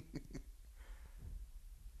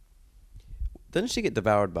 Doesn't she get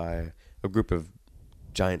devoured by a group of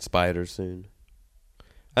giant spiders soon?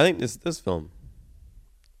 I think this film.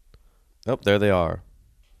 Oh, there they are.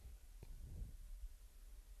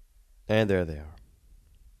 And there they are.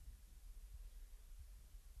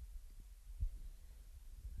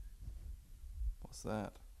 What's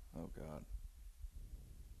that? Oh, God.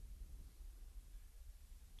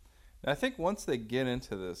 I think once they get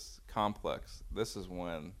into this complex, this is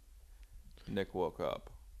when Nick woke up.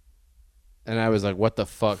 And I was like, what the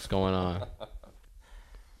fuck's going on?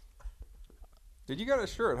 Did you got a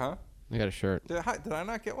shirt, huh? I got a shirt. Did I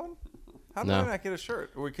not get one? How did No. I not get a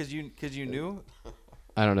shirt? Or because you knew?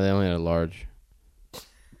 I don't know. They only had a large.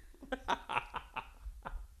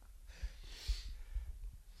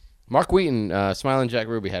 Mark Wheaton, Smiling Jack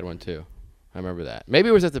Ruby had one too. I remember that. Maybe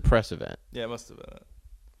it was at the press event. Yeah, it must have been it.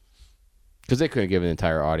 Because they couldn't give an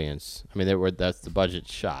entire audience. I mean, that's the budget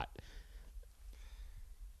shot.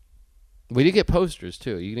 We did get posters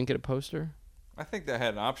too. You didn't get a poster? I think they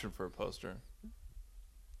had an option for a poster.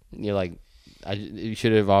 You're like, you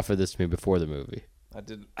should have offered this to me before the movie. I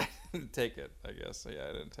didn't take it, I guess. Yeah,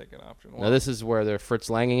 I didn't take an option. Now this is where they're Fritz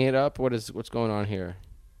Langing it up. What's going on here?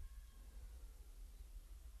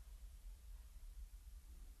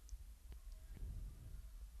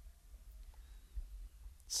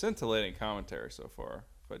 Scintillating commentary so far,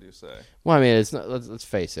 if I do say. Well, I mean, it's not. Let's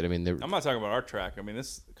face it. I mean, I'm not talking about our track. I mean,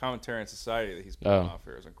 this commentary on society that he's putting off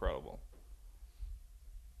here is incredible.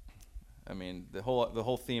 I mean, the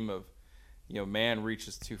whole theme of, man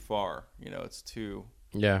reaches too far. It's too.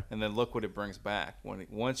 Yeah. And then look what it brings back.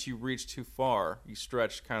 Once you reach too far, you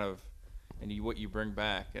stretch kind of, and what you bring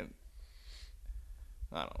back, and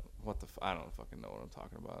I don't fucking know what I'm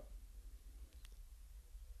talking about.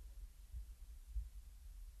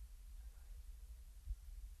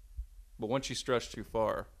 But once you stretch too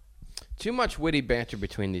far. Too much witty banter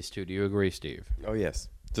between these two. Do you agree, Steve? Oh, yes.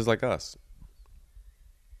 Just like us.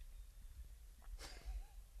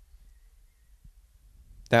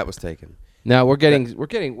 That was taken. Now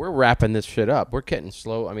we're wrapping this shit up. We're getting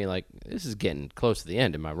slow. I mean, like, this is getting close to the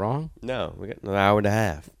end. Am I wrong? No, we got an hour and a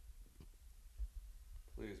half.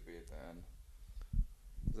 Please be at the end.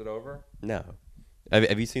 Is it over? No.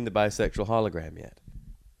 Have you seen the bisexual hologram yet?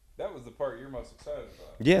 That was the part you're most excited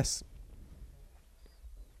about. Yes.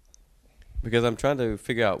 Because I'm trying to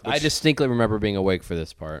figure out I distinctly remember being awake for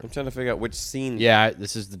this part. I'm trying to figure out which scene. Yeah,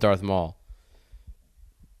 this is the Darth Maul.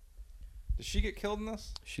 Does she get killed in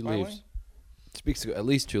this? She finally? leaves. Speaks at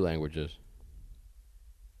least 2 languages.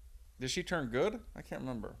 Did she turn good? I can't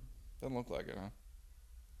remember. Doesn't look like it, huh?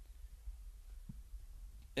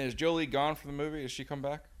 And is Jolie gone for the movie? Does she come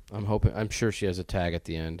back? I'm sure she has a tag at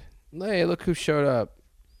the end. Hey, look who showed up.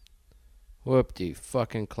 Whoop-de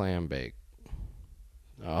fucking clam bake.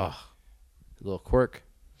 Oh, little quirk.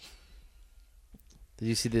 Did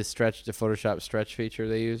you see the Photoshop stretch feature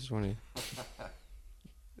they used when he...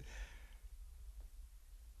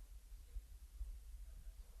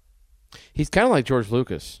 He's kind of like George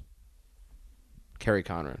Lucas. Kerry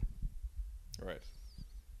Conran. Right.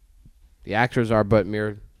 The actors are but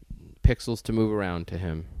mere pixels to move around to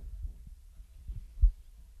him.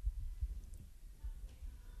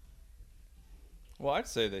 Well, I'd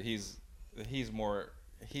say that he's more.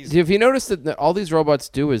 If you notice that all these robots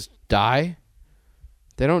do is die,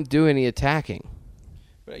 they don't do any attacking.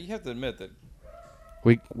 But you have to admit that.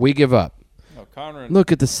 We give up. No, Conran.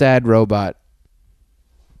 Look at the sad robot.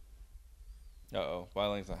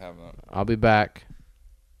 Biling's not having that. I'll be back.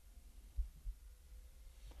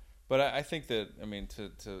 But I think that, I mean,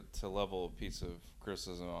 to level a piece of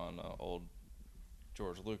criticism on old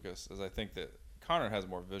George Lucas is I think that Connor has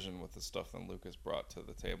more vision with the stuff than Lucas brought to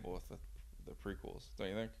the table with the prequels. Don't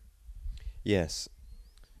you think? Yes.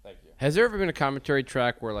 Thank you. Has there ever been a commentary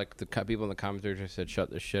track where like the people in the commentary track said, "Shut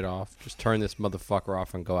this shit off. Just turn this motherfucker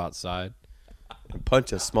off and go outside"?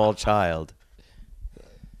 Punch a small child.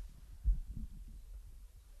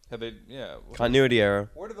 Have they? Yeah. Continuity error.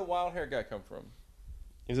 Where did the wild hair guy come from?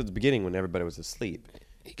 It was at the beginning when everybody was asleep.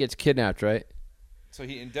 He gets kidnapped, right? So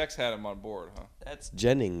and Dex had him on board, huh? That's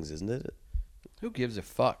Jennings, isn't it? Who gives a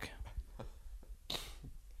fuck?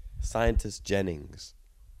 Scientist Jennings.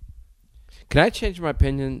 Can I change my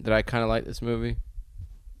opinion that I kind of like this movie?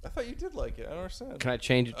 I thought you did like it. I don't understand. Can I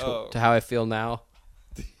change it to how I feel now?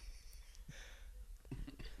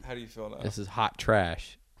 How do you feel now? This is hot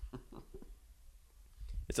trash.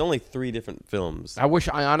 It's only 3 different films. I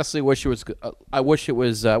honestly wish it was. I wish it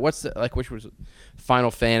was. Wish it was Final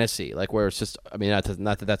Fantasy, like where it's just. I mean, not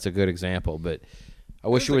that that's a good example, but I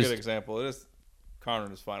wish it was. a good example. It is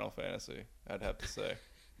Conrad's Final Fantasy. I'd have to say.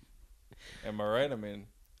 Am I right? I mean,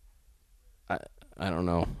 I don't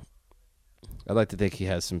know. I'd like to think he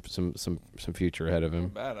has some future ahead of him.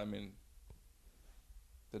 not bad. I mean,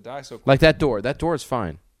 to die so quick. Like that door. That door is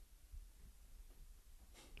fine.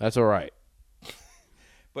 That's all right.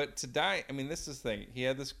 But to die, I mean, this is the thing. He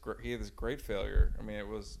had this great failure. I mean, it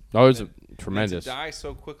was. Oh, it was tremendous. tremendous. To die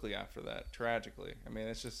so quickly after that, tragically. I mean,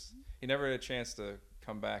 it's just he never had a chance to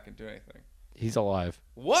come back and do anything. He's alive.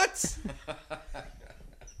 What?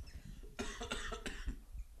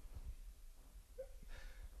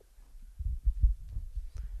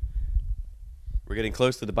 We're getting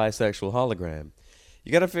close to the bisexual hologram.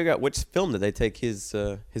 You got to figure out which film did they take his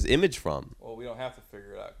image from. Well, we don't have to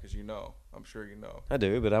figure it out because you know. I'm sure you know. I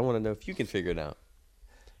do, but I want to know if you can figure it out.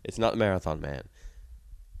 It's not Marathon Man.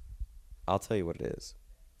 I'll tell you what it is.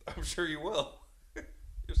 I'm sure you will. You're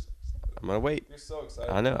so excited. I'm going to wait. You're so excited.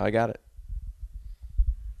 I know. I got it.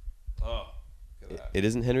 Oh, look at that. It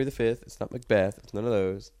isn't Henry V. It's not Macbeth. It's none of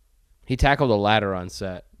those. He tackled a ladder on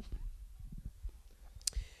set.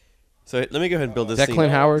 So let me go ahead and build this Is that scene.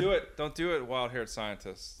 Clint Howard? Don't do it, wild-haired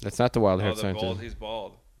scientist. That's not the wild-haired the scientist. bald. He's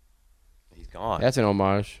bald. He's gone. That's an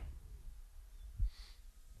homage.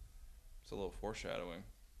 It's a little foreshadowing.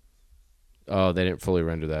 Oh, they didn't fully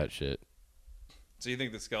render that shit. So you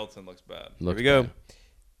think the skeleton looks bad? Here we go.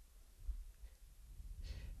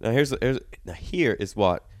 Now here is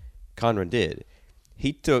what Conran did.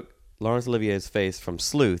 He took Laurence Olivier's face from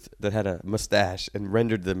Sleuth that had a mustache and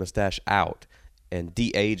rendered the mustache out and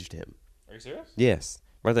de-aged him. Are you serious? Yes,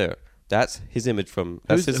 right there. That's his image from.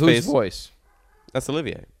 That's his whose face. voice? That's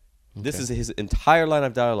Olivier. Okay. This is his entire line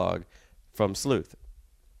of dialogue from Sleuth.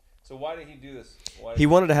 So why did he do this? He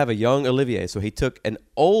wanted to have a young Olivier, so he took an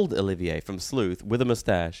old Olivier from Sleuth with a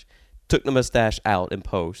mustache, took the mustache out in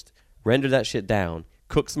post, rendered that shit down,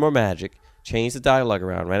 cooked some more magic, changed the dialogue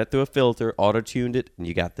around, ran it through a filter, auto-tuned it, and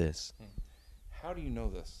you got this. How do you know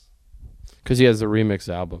this? Because he has the remix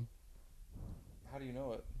album. How do you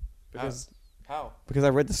know it? Because How? I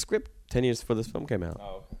read the script 10 years before this film came out,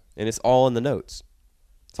 Oh, okay. and it's all in the notes.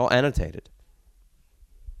 It's all annotated.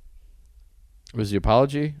 Was the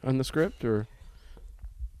apology on the script, or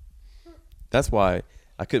That's why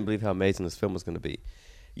I couldn't believe how amazing this film was going to be.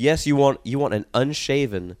 Yes, you want an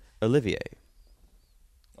unshaven Olivier.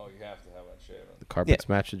 Oh, you have to have unshaven. the carpets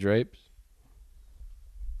match the drapes?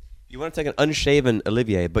 You want to take an unshaven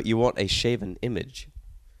Olivier, but you want a shaven image.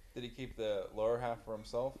 Did he keep the lower half for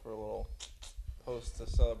himself for a little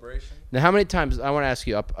post-celebration? Now, how many times? I want to ask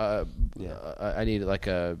you. Yeah. I need like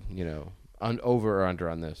a over or under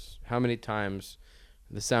on this. How many times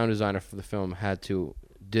the sound designer for the film had to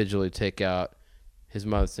digitally take out his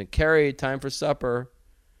mother saying, "Carrie, time for supper.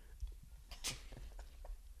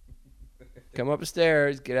 Come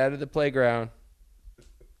upstairs. Get out of the playground."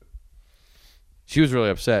 She was really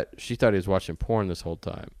upset. She thought he was watching porn this whole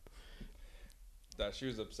time. She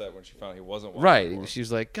was upset when she found he wasn't watching Right. porn. She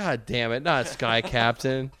was like, "God damn it, not Sky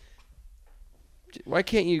Captain. Why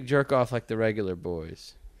can't you jerk off like the regular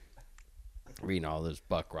boys?" Reading all this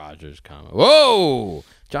Buck Rogers comment. Whoa!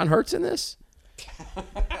 John Hurt's in this?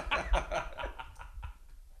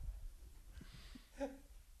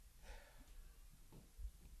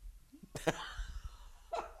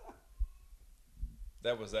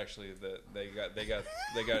 That was actually they got.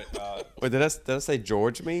 Wait, did I say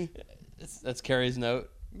George me? That's Carrie's note.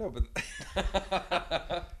 No, but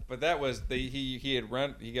but that was he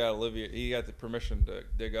got Olivier, he got the permission to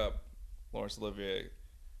dig up Laurence Olivier's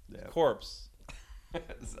corpse.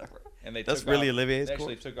 Is that right? And they That's took really off, Olivier's They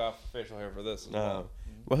actually corpse? took off facial hair for this as No. well.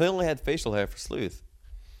 Well, he only had facial hair for Sleuth.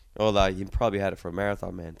 Although you probably had it for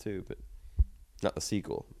Marathon Man too, but not the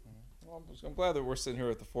sequel. Well, I'm glad that we're sitting here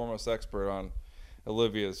with the foremost expert on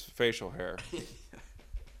Olivia's facial hair.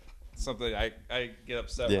 Something I get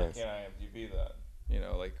upset when I Yes. can't IMDb that.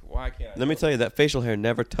 Like why can't I? Let me tell you, that facial hair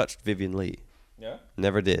never touched Vivian Lee. Yeah.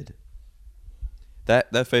 Never did.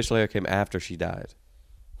 That facial hair came after she died.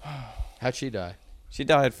 How'd she die? She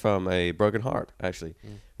died from a broken heart, actually.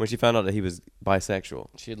 When she found out that he was bisexual.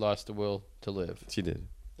 She had lost the will to live. She did.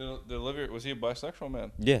 Did Olivia, was he a bisexual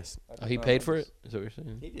man? Yes. I Oh, did he not paid know for this. it? Is that what you're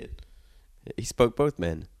saying? He did. He spoke both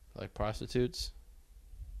men. Like prostitutes?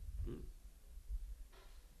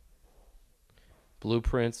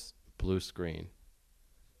 Blueprints, blue screen.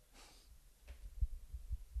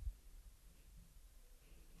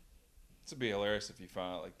 This would be hilarious if you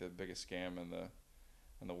found out like the biggest scam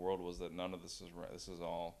in the world was that none of this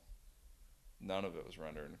none of it was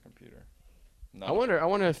rendered in a computer. None I of it.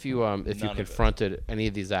 wonder if you None of it. confronted any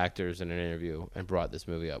of these actors in an interview and brought this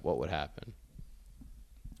movie up, what would happen?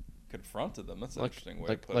 Confronted them. That's an interesting way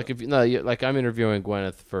to put like it. if no, like I'm interviewing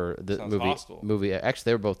Gwyneth for the Sounds movie. hostile. Movie.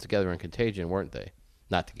 Actually, they were both together in Contagion, weren't they?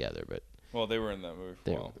 Not together, but Well, they were in that movie for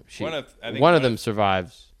they, a while. she, Gwyneth, I think one of Gwyneth- them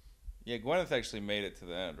survives Yeah, Gwyneth actually made it to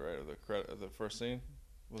the end, right? Of the first scene.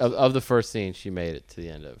 Was of the first scene. She made it to the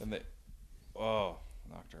end of. and they,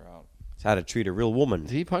 knocked her out. It's how to treat a real woman.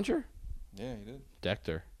 Did he punch her? Yeah, he did.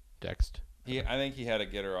 Dext. I think he had to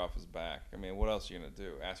get her off his back. I mean, what else are you gonna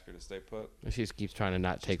do? Ask her to stay put? She just keeps trying to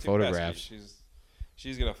not take She's too pesky. photographs.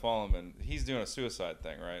 She's gonna follow him, and he's doing a suicide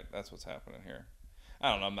thing, right? That's what's happening here. I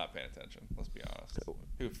don't know. I'm not paying attention. Let's be honest.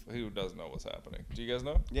 Who does know what's happening? Do you guys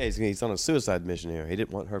know? Yeah, he's on a suicide mission here. He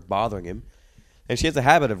didn't want her bothering him. And she has a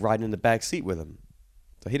habit of riding in the back seat with him.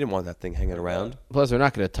 So he didn't want that thing hanging around. Plus, they're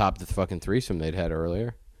not going to top the fucking threesome they'd had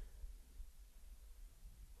earlier.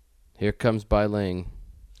 Here comes Bai Ling.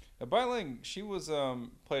 Now, Bai Ling, she was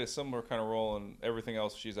played a similar kind of role in everything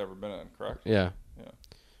else she's ever been in, correct? Yeah. Yeah.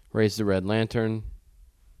 Raise the Red Lantern.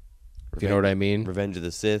 If you know what I mean. Revenge of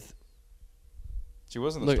the Sith. She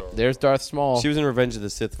was in the Star Look, Wars. there's Darth Small. She was in Revenge of the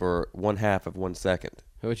Sith for 1/2 of 1 second.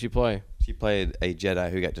 Who would she play? She played a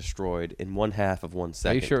Jedi who got destroyed in 1/2 of 1 Are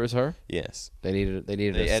second. you sure it was her? Yes. They needed a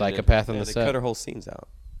edited- psychopath on yeah, the they set. cut her whole scenes out.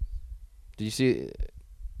 Did you see?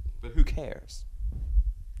 But who cares?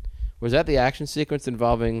 Was that the action sequence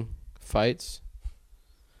involving fights?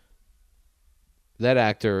 That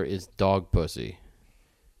actor is dog pussy.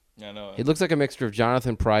 Yeah, I know. He looks like a mixture of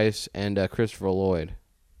Jonathan Pryce and Christopher Lloyd,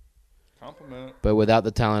 Compliment. but without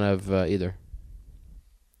the talent of either.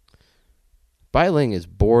 Bai Ling is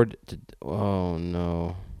bored to. Oh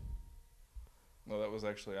no! No, that was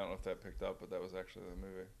actually, I don't know if that picked up, but that was actually the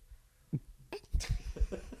movie.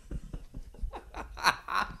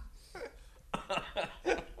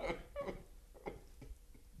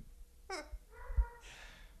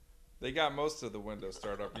 They got most of the Windows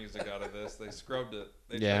startup music out of this. They scrubbed it.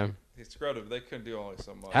 Yeah. They scrubbed it, but they couldn't do only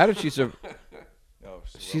so much. How did she survive? Oh,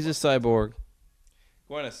 She's a cyborg.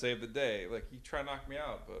 Gwyneth saved the day. Like, you try to knock me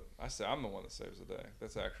out, but I say I'm the one that saves the day.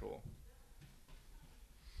 That's actual.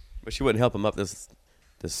 But she wouldn't help him up this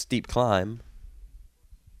steep climb.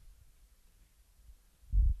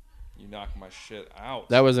 You knock my shit out.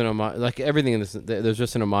 That was an homage. Like everything in this, there's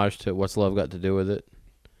just an homage to What's Love Got to Do with It.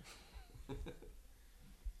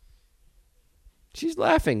 She's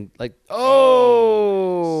laughing like,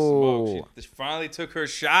 oh. Smoke. She finally took her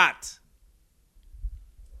shot.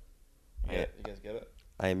 Yeah. You guys get it?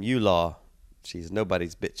 I am you, Law. She's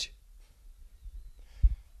nobody's bitch.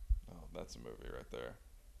 Oh, that's a movie right there.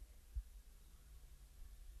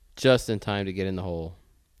 Just in time to get in the hole.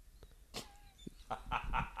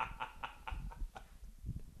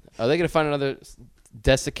 Are they going to find another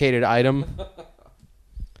desiccated item?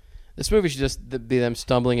 This movie should just be them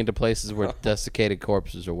stumbling into places where desiccated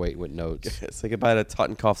corpses are waiting with notes. It's like about a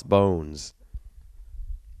Tottenkoff's bones.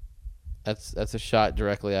 That's a shot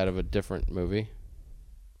directly out of a different movie.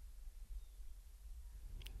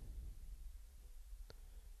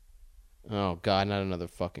 Oh, God, not another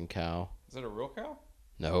fucking cow. Is it a real cow?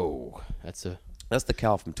 No, that's the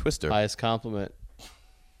cow from Twister. highest compliment.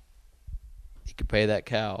 You could pay that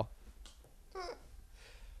cow.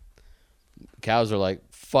 Cows are like,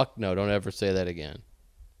 fuck no, don't ever say that again.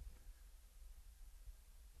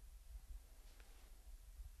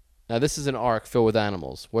 Now, this is an ark filled with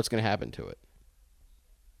animals. What's going to happen to it?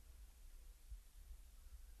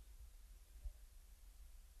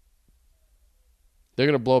 They're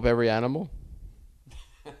going to blow up every animal?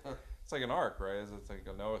 It's like an arc, right? It's like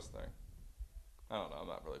a Noah's thing. I don't know. I'm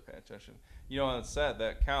not really paying attention. You know, on the set,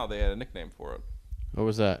 that cow, they had a nickname for it. What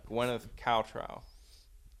was that? Gwyneth Cowtrow.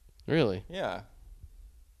 Really? Yeah.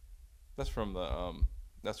 That's from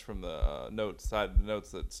the notes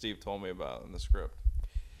that Steve told me about in the script.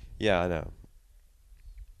 Yeah, I know.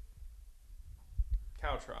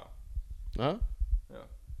 Cowtrow. Huh? Yeah.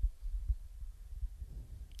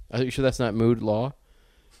 Are you sure that's not mood law?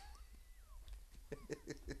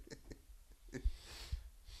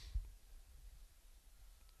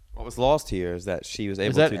 What was lost here is that she was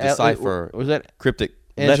able that to decipher was that cryptic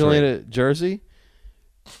Angelina lettering. Jersey?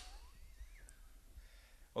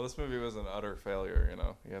 Well, this movie was an utter failure, you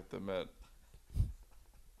know. You have to admit.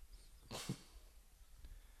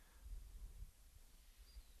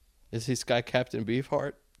 Is he Sky Captain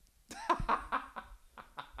Beefheart?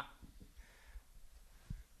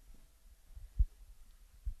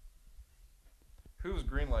 Who's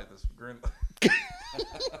greenlight this?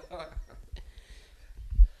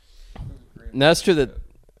 Now, that's true that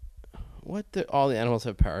all the animals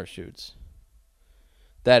have parachutes.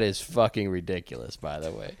 That is fucking ridiculous, by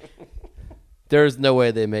the way. There's no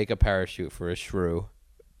way they make a parachute for a shrew.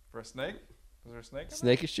 For a snake? Is there a snake?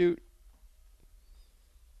 Snake a shoot?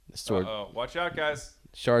 Uh-oh. Watch out, guys.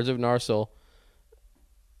 Shards of Narsil.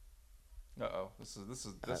 Uh-oh. This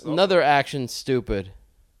is Another action stupid.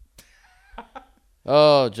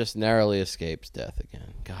 Oh, just narrowly escapes death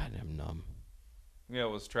again. God, I'm numb. Yeah,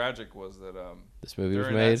 what was tragic was that This movie was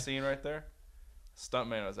during made. that scene right there,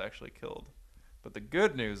 stuntman was actually killed. But the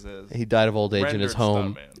good news is He died of old age in his rendered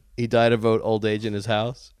home. stuntman. He died of old age in his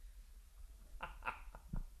house. You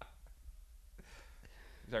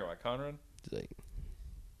talking about Conrad?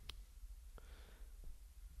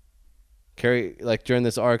 Carrie, like during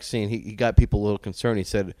this arc scene, he got people a little concerned. He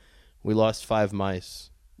said, "We lost 5 mice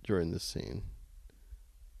during this scene,"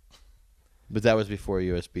 but that was before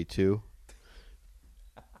USB 2.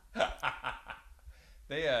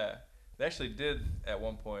 They actually did at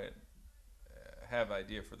one point have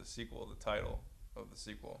idea for the sequel, the title of the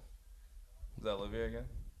sequel. Is that Olivia again?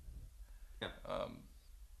 Yeah.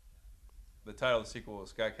 The title of the sequel was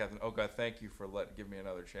Sky Captain. Oh God, thank you for giving me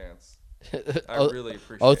another chance. I really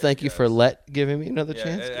appreciate it. Oh, thank you guys. for giving me another Yeah,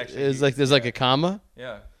 chance. it actually- It's like there's like a comma.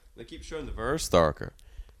 Yeah. They keep showing the verse darker.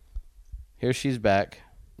 Here she's back.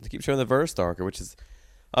 They keep showing the verse darker, which is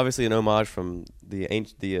obviously an homage from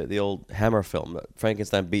the old Hammer film that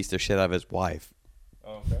Frankenstein beats the shit out of his wife.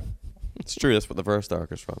 Oh, okay. It's true. That's what the verse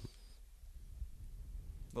darker is from.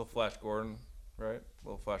 Little Flash Gordon, right?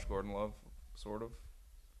 Little Flash Gordon love, sort of.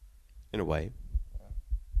 In a way.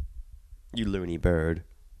 You loony bird.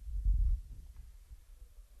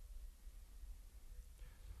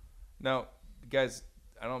 Now, guys,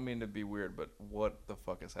 I don't mean to be weird, but what the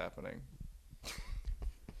fuck is happening?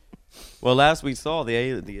 Well, last we saw,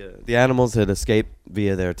 the animals had escaped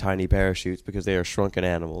via their tiny parachutes because they are shrunken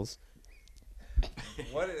animals.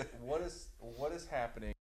 What is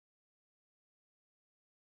happening?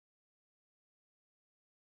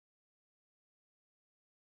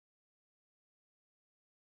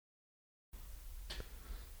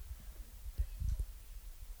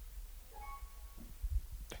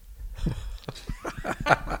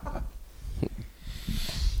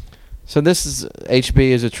 So this is HB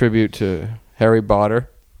is a tribute to Harry Potter.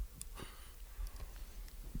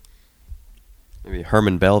 Maybe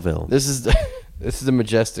Herman Belleville. This is a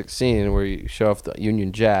majestic scene where you show off the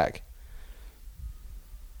Union Jack,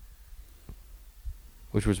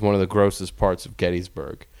 which was one of the grossest parts of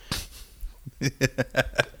Gettysburg.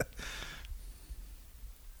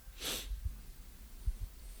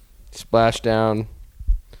 Splashdown.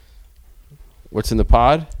 What's in the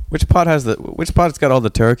pod? Which pod's got all the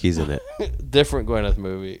turkeys in it? Different Gwyneth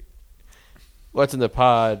movie. What's in the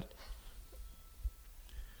pod?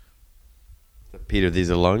 Peter, these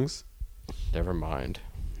are lungs? Never mind.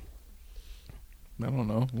 I don't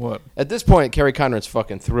know what. At this point, Kerry Conrad's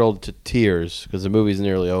fucking thrilled to tears because the movie's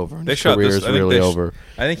nearly over. And They his shot career this. is I think really they over.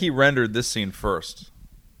 I think he rendered this scene first.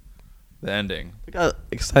 The ending. Look how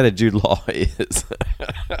excited Jude Law is.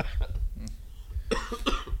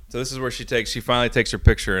 So this is where she finally takes her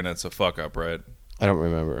picture, and it's a fuck up, right? I don't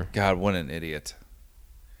remember. God, what an idiot!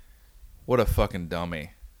 What a fucking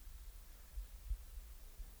dummy!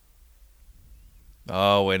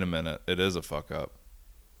 Oh, wait a minute, it is a fuck up.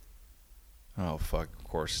 Oh fuck! Of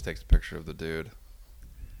course, she takes a picture of the dude.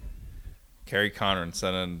 Carrie Conran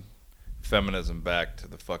sending feminism back to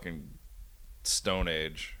the fucking Stone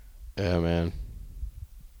Age. Yeah, man.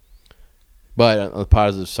 But on the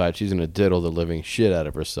positive side, she's going to diddle the living shit out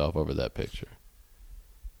of herself over that picture.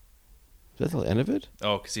 Is that the end of it?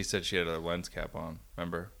 Oh, because he said she had a lens cap on.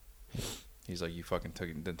 Remember? He's like, you fucking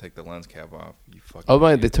didn't take the lens cap off. You fucking. Oh,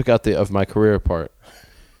 my, idiot." they took out the of my career part.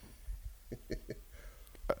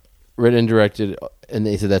 Written and directed, and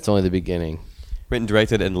they said that's only the beginning. Written,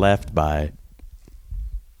 directed, and left by...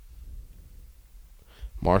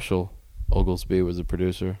 Marshall Oglesby was the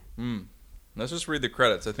producer. Let's just read the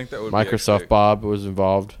credits. I think that would be Microsoft actually- Bob was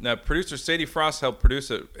involved. Now, producer Sadie Frost helped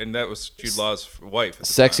produce it, and that was Jude Law's wife. at the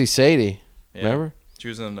Sexy time. Sadie. Yeah. Remember? She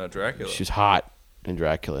was in Dracula. She's hot in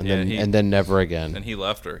Dracula, and Yeah, then never again. And he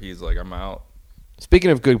left her. He's like, I'm out.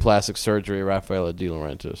 Speaking of good plastic surgery, Rafaela De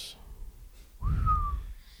Laurentiis.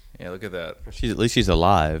 Yeah, look at that. At least she's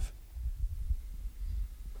alive.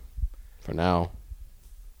 For now.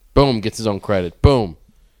 Boom, gets his own credit. Boom.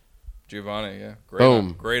 Giovanni, yeah. Great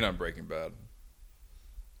Boom. Great on Breaking Bad.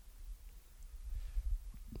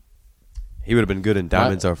 He would have been good in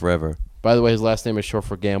Diamonds Are Forever. By the way, his last name is short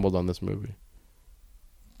for Gambled on this movie.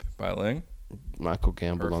 By Ling. Michael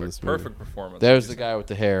gambled on this Perfect, movie. perfect performance. There's the guy with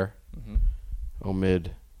the hair. Mhm.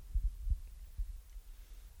 Omid.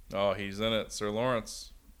 Oh, he's in it. Sir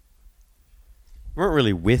Lawrence. We weren't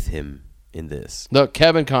really with him in this. Look,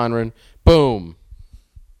 Kevin Conran. Boom.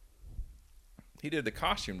 He did the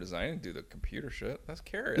costume design. He didn't do the computer shit. That's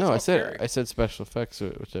Carrie. No, That's all Carrie. I said special effects,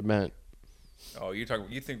 which I meant. Oh, you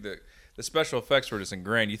think that the special effects were just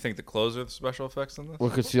ingrained. You think the clothes are the special effects in this? Well,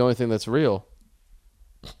 'cause it's the only thing that's real.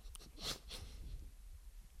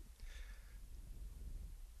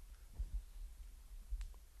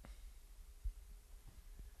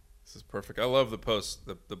 This is perfect. I love the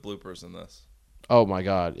bloopers in this. Oh my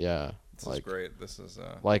God, yeah. This is great. This is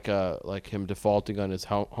Like him defaulting on his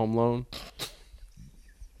home loan.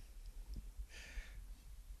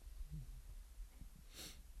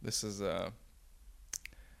 this is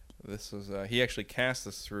he actually cast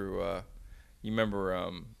this through you remember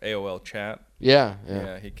AOL chat?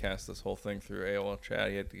 Yeah. He cast this whole thing through AOL chat.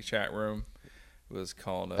 He had the chat room. It was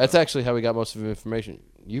called That's actually how we got most of the information.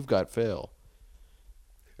 You've got Phil.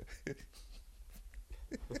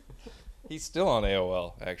 He's still on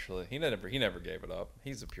AOL actually. He never gave it up.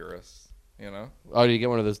 He's a purist, you know. Oh, do you get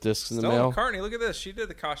one of those discs in the Stella mail? McCartney, look at this. She did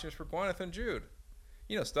the costumes for Gwyneth and Jude.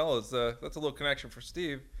 You know, Stella's that's a little connection for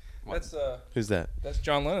Steve. That's Who's that? that's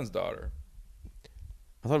John Lennon's daughter.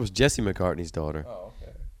 I thought it was Jesse McCartney's daughter. Oh,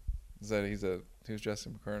 okay. Who's Jesse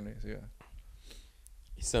McCartney? Yeah.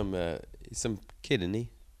 He's some kid, isn't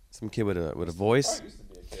he? Some kid with a voice.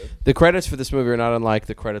 The credits for this movie are not unlike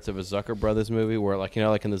the credits of a Zucker Brothers movie, where like in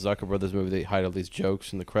the Zucker Brothers movie they hide all these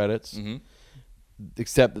jokes in the credits,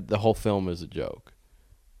 except that the whole film is a joke.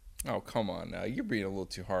 Oh, come on now. You're being a little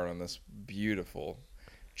too hard on this beautiful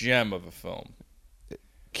gem of a film.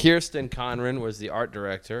 Kirsten Conran was the art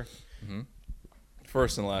director.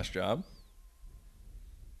 First and last job.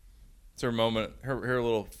 It's her moment, her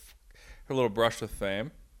little brush with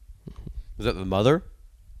fame. Was that the mother?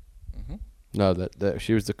 No, that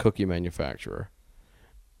she was the cookie manufacturer.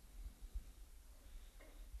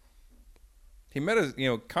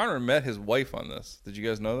 Conran met his wife on this. Did you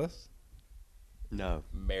guys know this? No.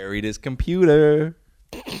 Married his computer.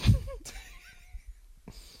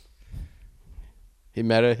 He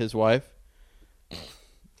met his wife.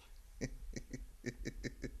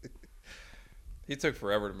 He took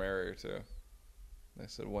forever to marry her too. They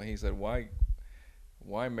said, "Well," he said, "Why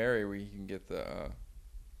marry where you can get the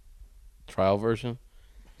Trial version.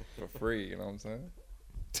 for free. You know what I'm saying?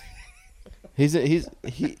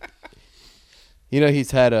 He. You know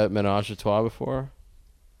he's had a menage a trois before.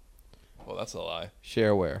 Well, that's a lie.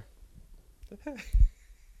 Shareware.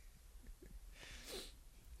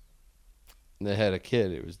 They had a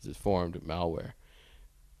kid. It was deformed malware.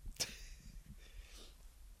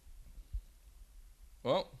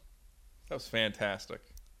 Well, that was fantastic.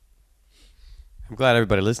 I'm glad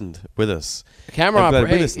everybody listened with us. Camera I'm glad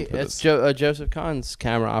operator. we listened to It's this. Joseph Kahn's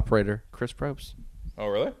camera operator, Chris Probst. Oh,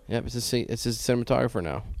 really? Yep, it's his cinematographer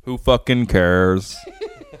now. Who fucking cares?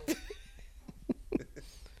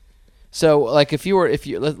 So, like, if you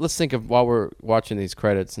let's think of while we're watching these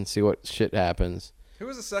credits and see what shit happens. Who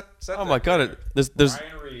was the set? Oh my god! There's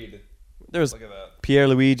Ryan Reed. there's Look at that.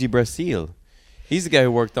 Pierluigi Brasil. He's the guy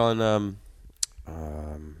who worked on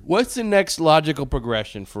What's the next logical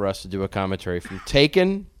progression for us to do a commentary from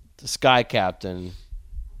Taken to Sky Captain?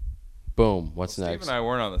 Boom. What's Steve next? and I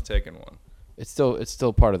weren't on the Taken one, It's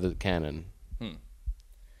still part of the canon. but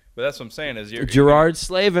that's what I'm saying. Is Gerard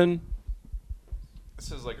Slavin.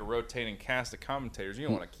 This is like a rotating cast of commentators. You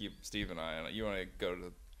don't want to keep Steve and I on it. You want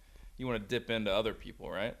to dip into other people,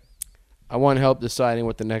 right? I want help deciding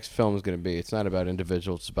what the next film is going to be. It's not about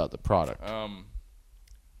individuals; it's about the product.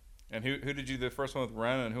 And who did you do the first one with?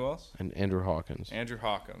 Ren and who else? And Andrew Hawkins. Andrew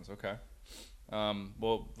Hawkins. Okay.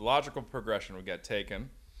 Well, the logical progression would get Taken.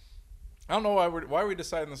 I don't know why are we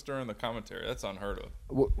deciding this during the commentary. That's unheard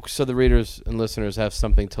of. So the readers and listeners have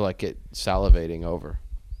something to like get salivating over.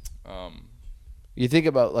 You think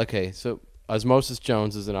about so Osmosis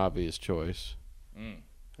Jones is an obvious choice.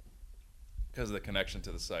 Because of the connection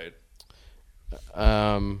to the site.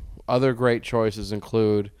 Other great choices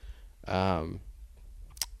include,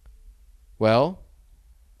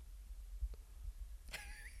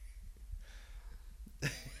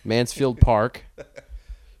 Mansfield Park.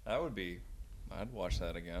 That would be. I'd watch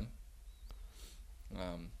that again.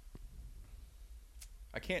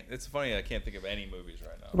 I can't. It's funny. I can't think of any movies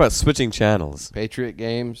right now. what about switching channels? Patriot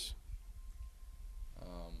Games.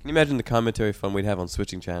 Can you imagine the commentary fun we'd have on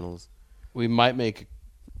switching channels? We might make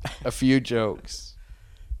a few jokes.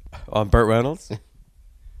 On Burt Reynolds?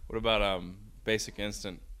 What about Basic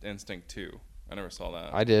Instinct 2? I never saw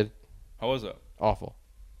that. I did. How was it? Awful.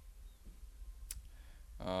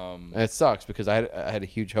 And it sucks because I had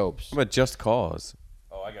huge hopes. What about Just Cause?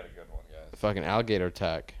 Oh, I got a good one, guys. Fucking alligator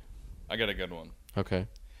attack. I got a good one. Okay.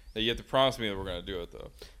 You have to promise me that we're gonna do it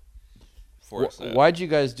though. Before I say it. Why'd you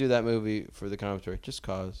guys do that movie for the commentary? Just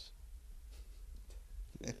cause.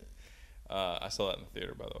 I saw that in the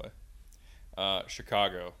theater, by the way.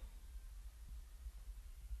 Chicago.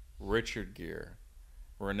 Richard Gere,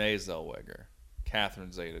 Renee Zellweger,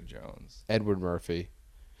 Catherine Zeta-Jones. Edward Murphy.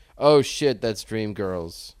 Oh shit, that's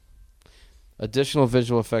Dreamgirls. Additional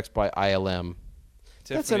visual effects by ILM.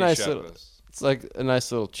 That's a Tiffany nice Shepis. little. It's like a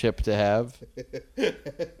nice little chip to have.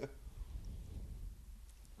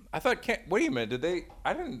 I thought. Wait a minute. Did they?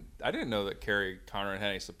 I didn't know that Kerry Conran had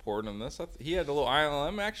any support in this. He had a little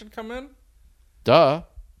ILM action come in. Duh.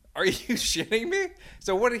 Are you shitting me?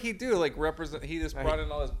 So what did he do? Like represent? He just brought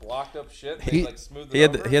in all this blocked up shit. And like smoothed it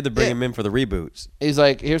over? He had to bring him in for the reboots. He's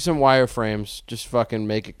like, here's some wireframes. Just fucking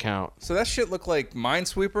make it count. So that shit looked like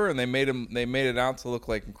Minesweeper, and they made it out to look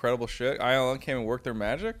like incredible shit. ILM came and worked their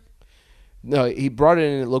magic. No, he brought it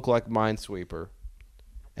in and it looked like Minesweeper.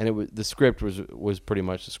 And the script was pretty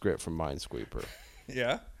much the script from Minesweeper.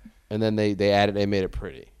 Yeah. And then they made it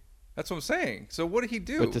pretty. That's what I'm saying. So what did he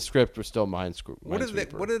do? But the script was still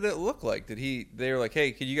Minesweeper. What did it look like? They were like,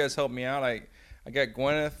 hey, could you guys help me out? I got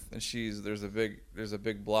Gwyneth, and there's a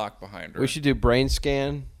big block behind her. We should do Brain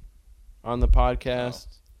Scan on the podcast.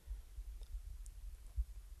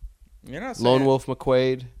 You're not saying Lone Wolf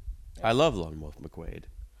McQuade. I love Lone Wolf McQuade.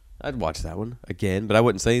 I'd watch that one again, but I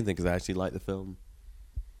wouldn't say anything because I actually like the film.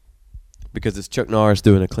 Because it's Chuck Norris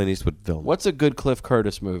doing a Clint Eastwood film. What's a good Cliff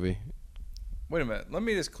Curtis movie? Wait a minute. Let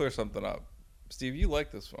me just clear something up. Steve, you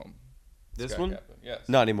like this film? This Sky one? Captain. Yes.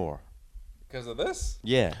 Not anymore. Because of this?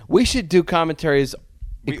 Yeah. We should do commentaries.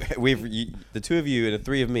 The two of you and the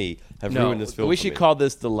three of me have ruined this film. We for should me. call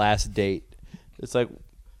this The Last Date. It's like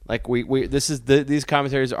these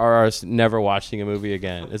commentaries are us never watching a movie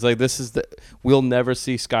again. It's like we'll never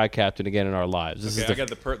see Sky Captain again in our lives. This Okay, is I got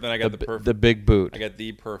the perfect. the big boot. I got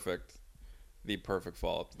the perfect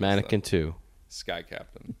follow-up. to this Mannequin then. 2. Sky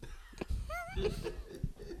Captain.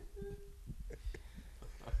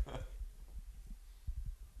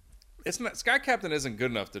 It's not. Sky Captain isn't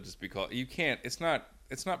good enough to just be called. You can't. It's not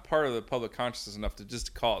part of the public consciousness enough to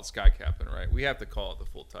just call it Sky Captain, right? We have to call it the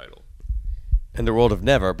full title. in the world of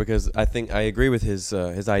never, because I think I agree with his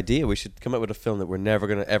idea. We should come up with a film that we're never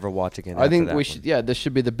going to ever watch again. I think after we that should. one. Yeah, this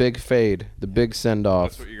should be the big fade, the big send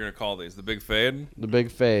off, That's what you're gonna call these, the big fade. the big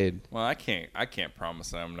fade. Well, I can't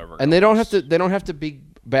promise that I'm never. And they don't have to. They don't have to be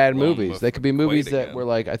bad Lone movies. Wolf They could be movies Quaid that again. were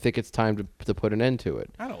like, I think it's time to put an end to it.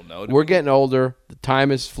 I don't know. We're getting older. The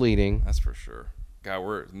time is fleeting. That's for sure.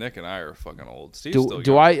 God, Nick and I are fucking old. Steve's still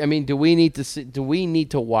Do young. I mean, do we need to see? Do we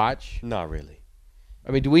need to watch? Not really.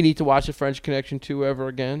 I mean, do we need to watch The French Connection 2 ever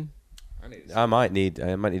again? I might need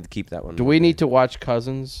to keep that one. Do we need to watch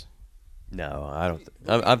Cousins? No, I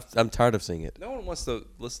don't. I'm tired of seeing it. No one wants to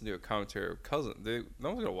listen to a commentary of Cousin. No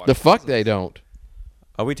one's gonna watch. The fuck Cousins. they don't.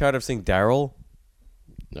 Are we tired of seeing Daryl?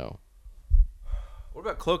 No. What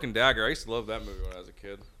about Cloak and Dagger? I used to love that movie when I was a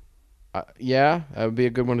kid. Yeah, that would be a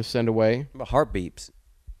good one to send away. What about Heart Beeps?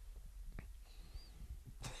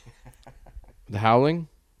 The Howling.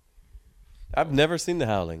 I've never seen The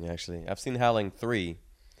Howling. Actually, I've seen Howling 3.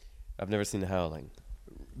 I've never seen The Howling.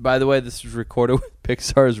 By the way, this was recorded with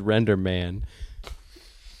Pixar's Render Man.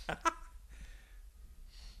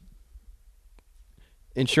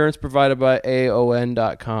 Insurance provided by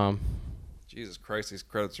AON.com. Jesus Christ, these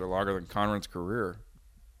credits are longer than Conrad's career.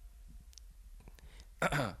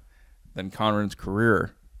 Than Conrad's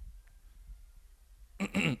career.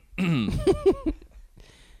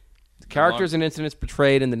 Characters and incidents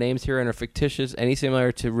portrayed in the names herein are fictitious. Any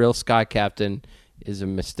similarity to real Sky Captain is a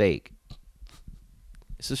mistake.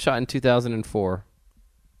 This was shot in 2004.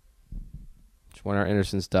 When our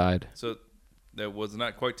Andersons died. So that was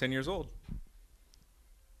not quite 10 years old.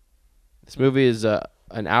 This movie is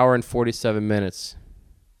an hour and 47 minutes.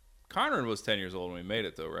 Conrad was 10 years old when we made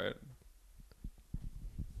it, though, right?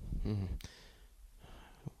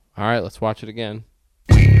 All right, let's watch it again.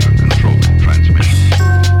 We are controlling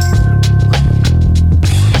transmission.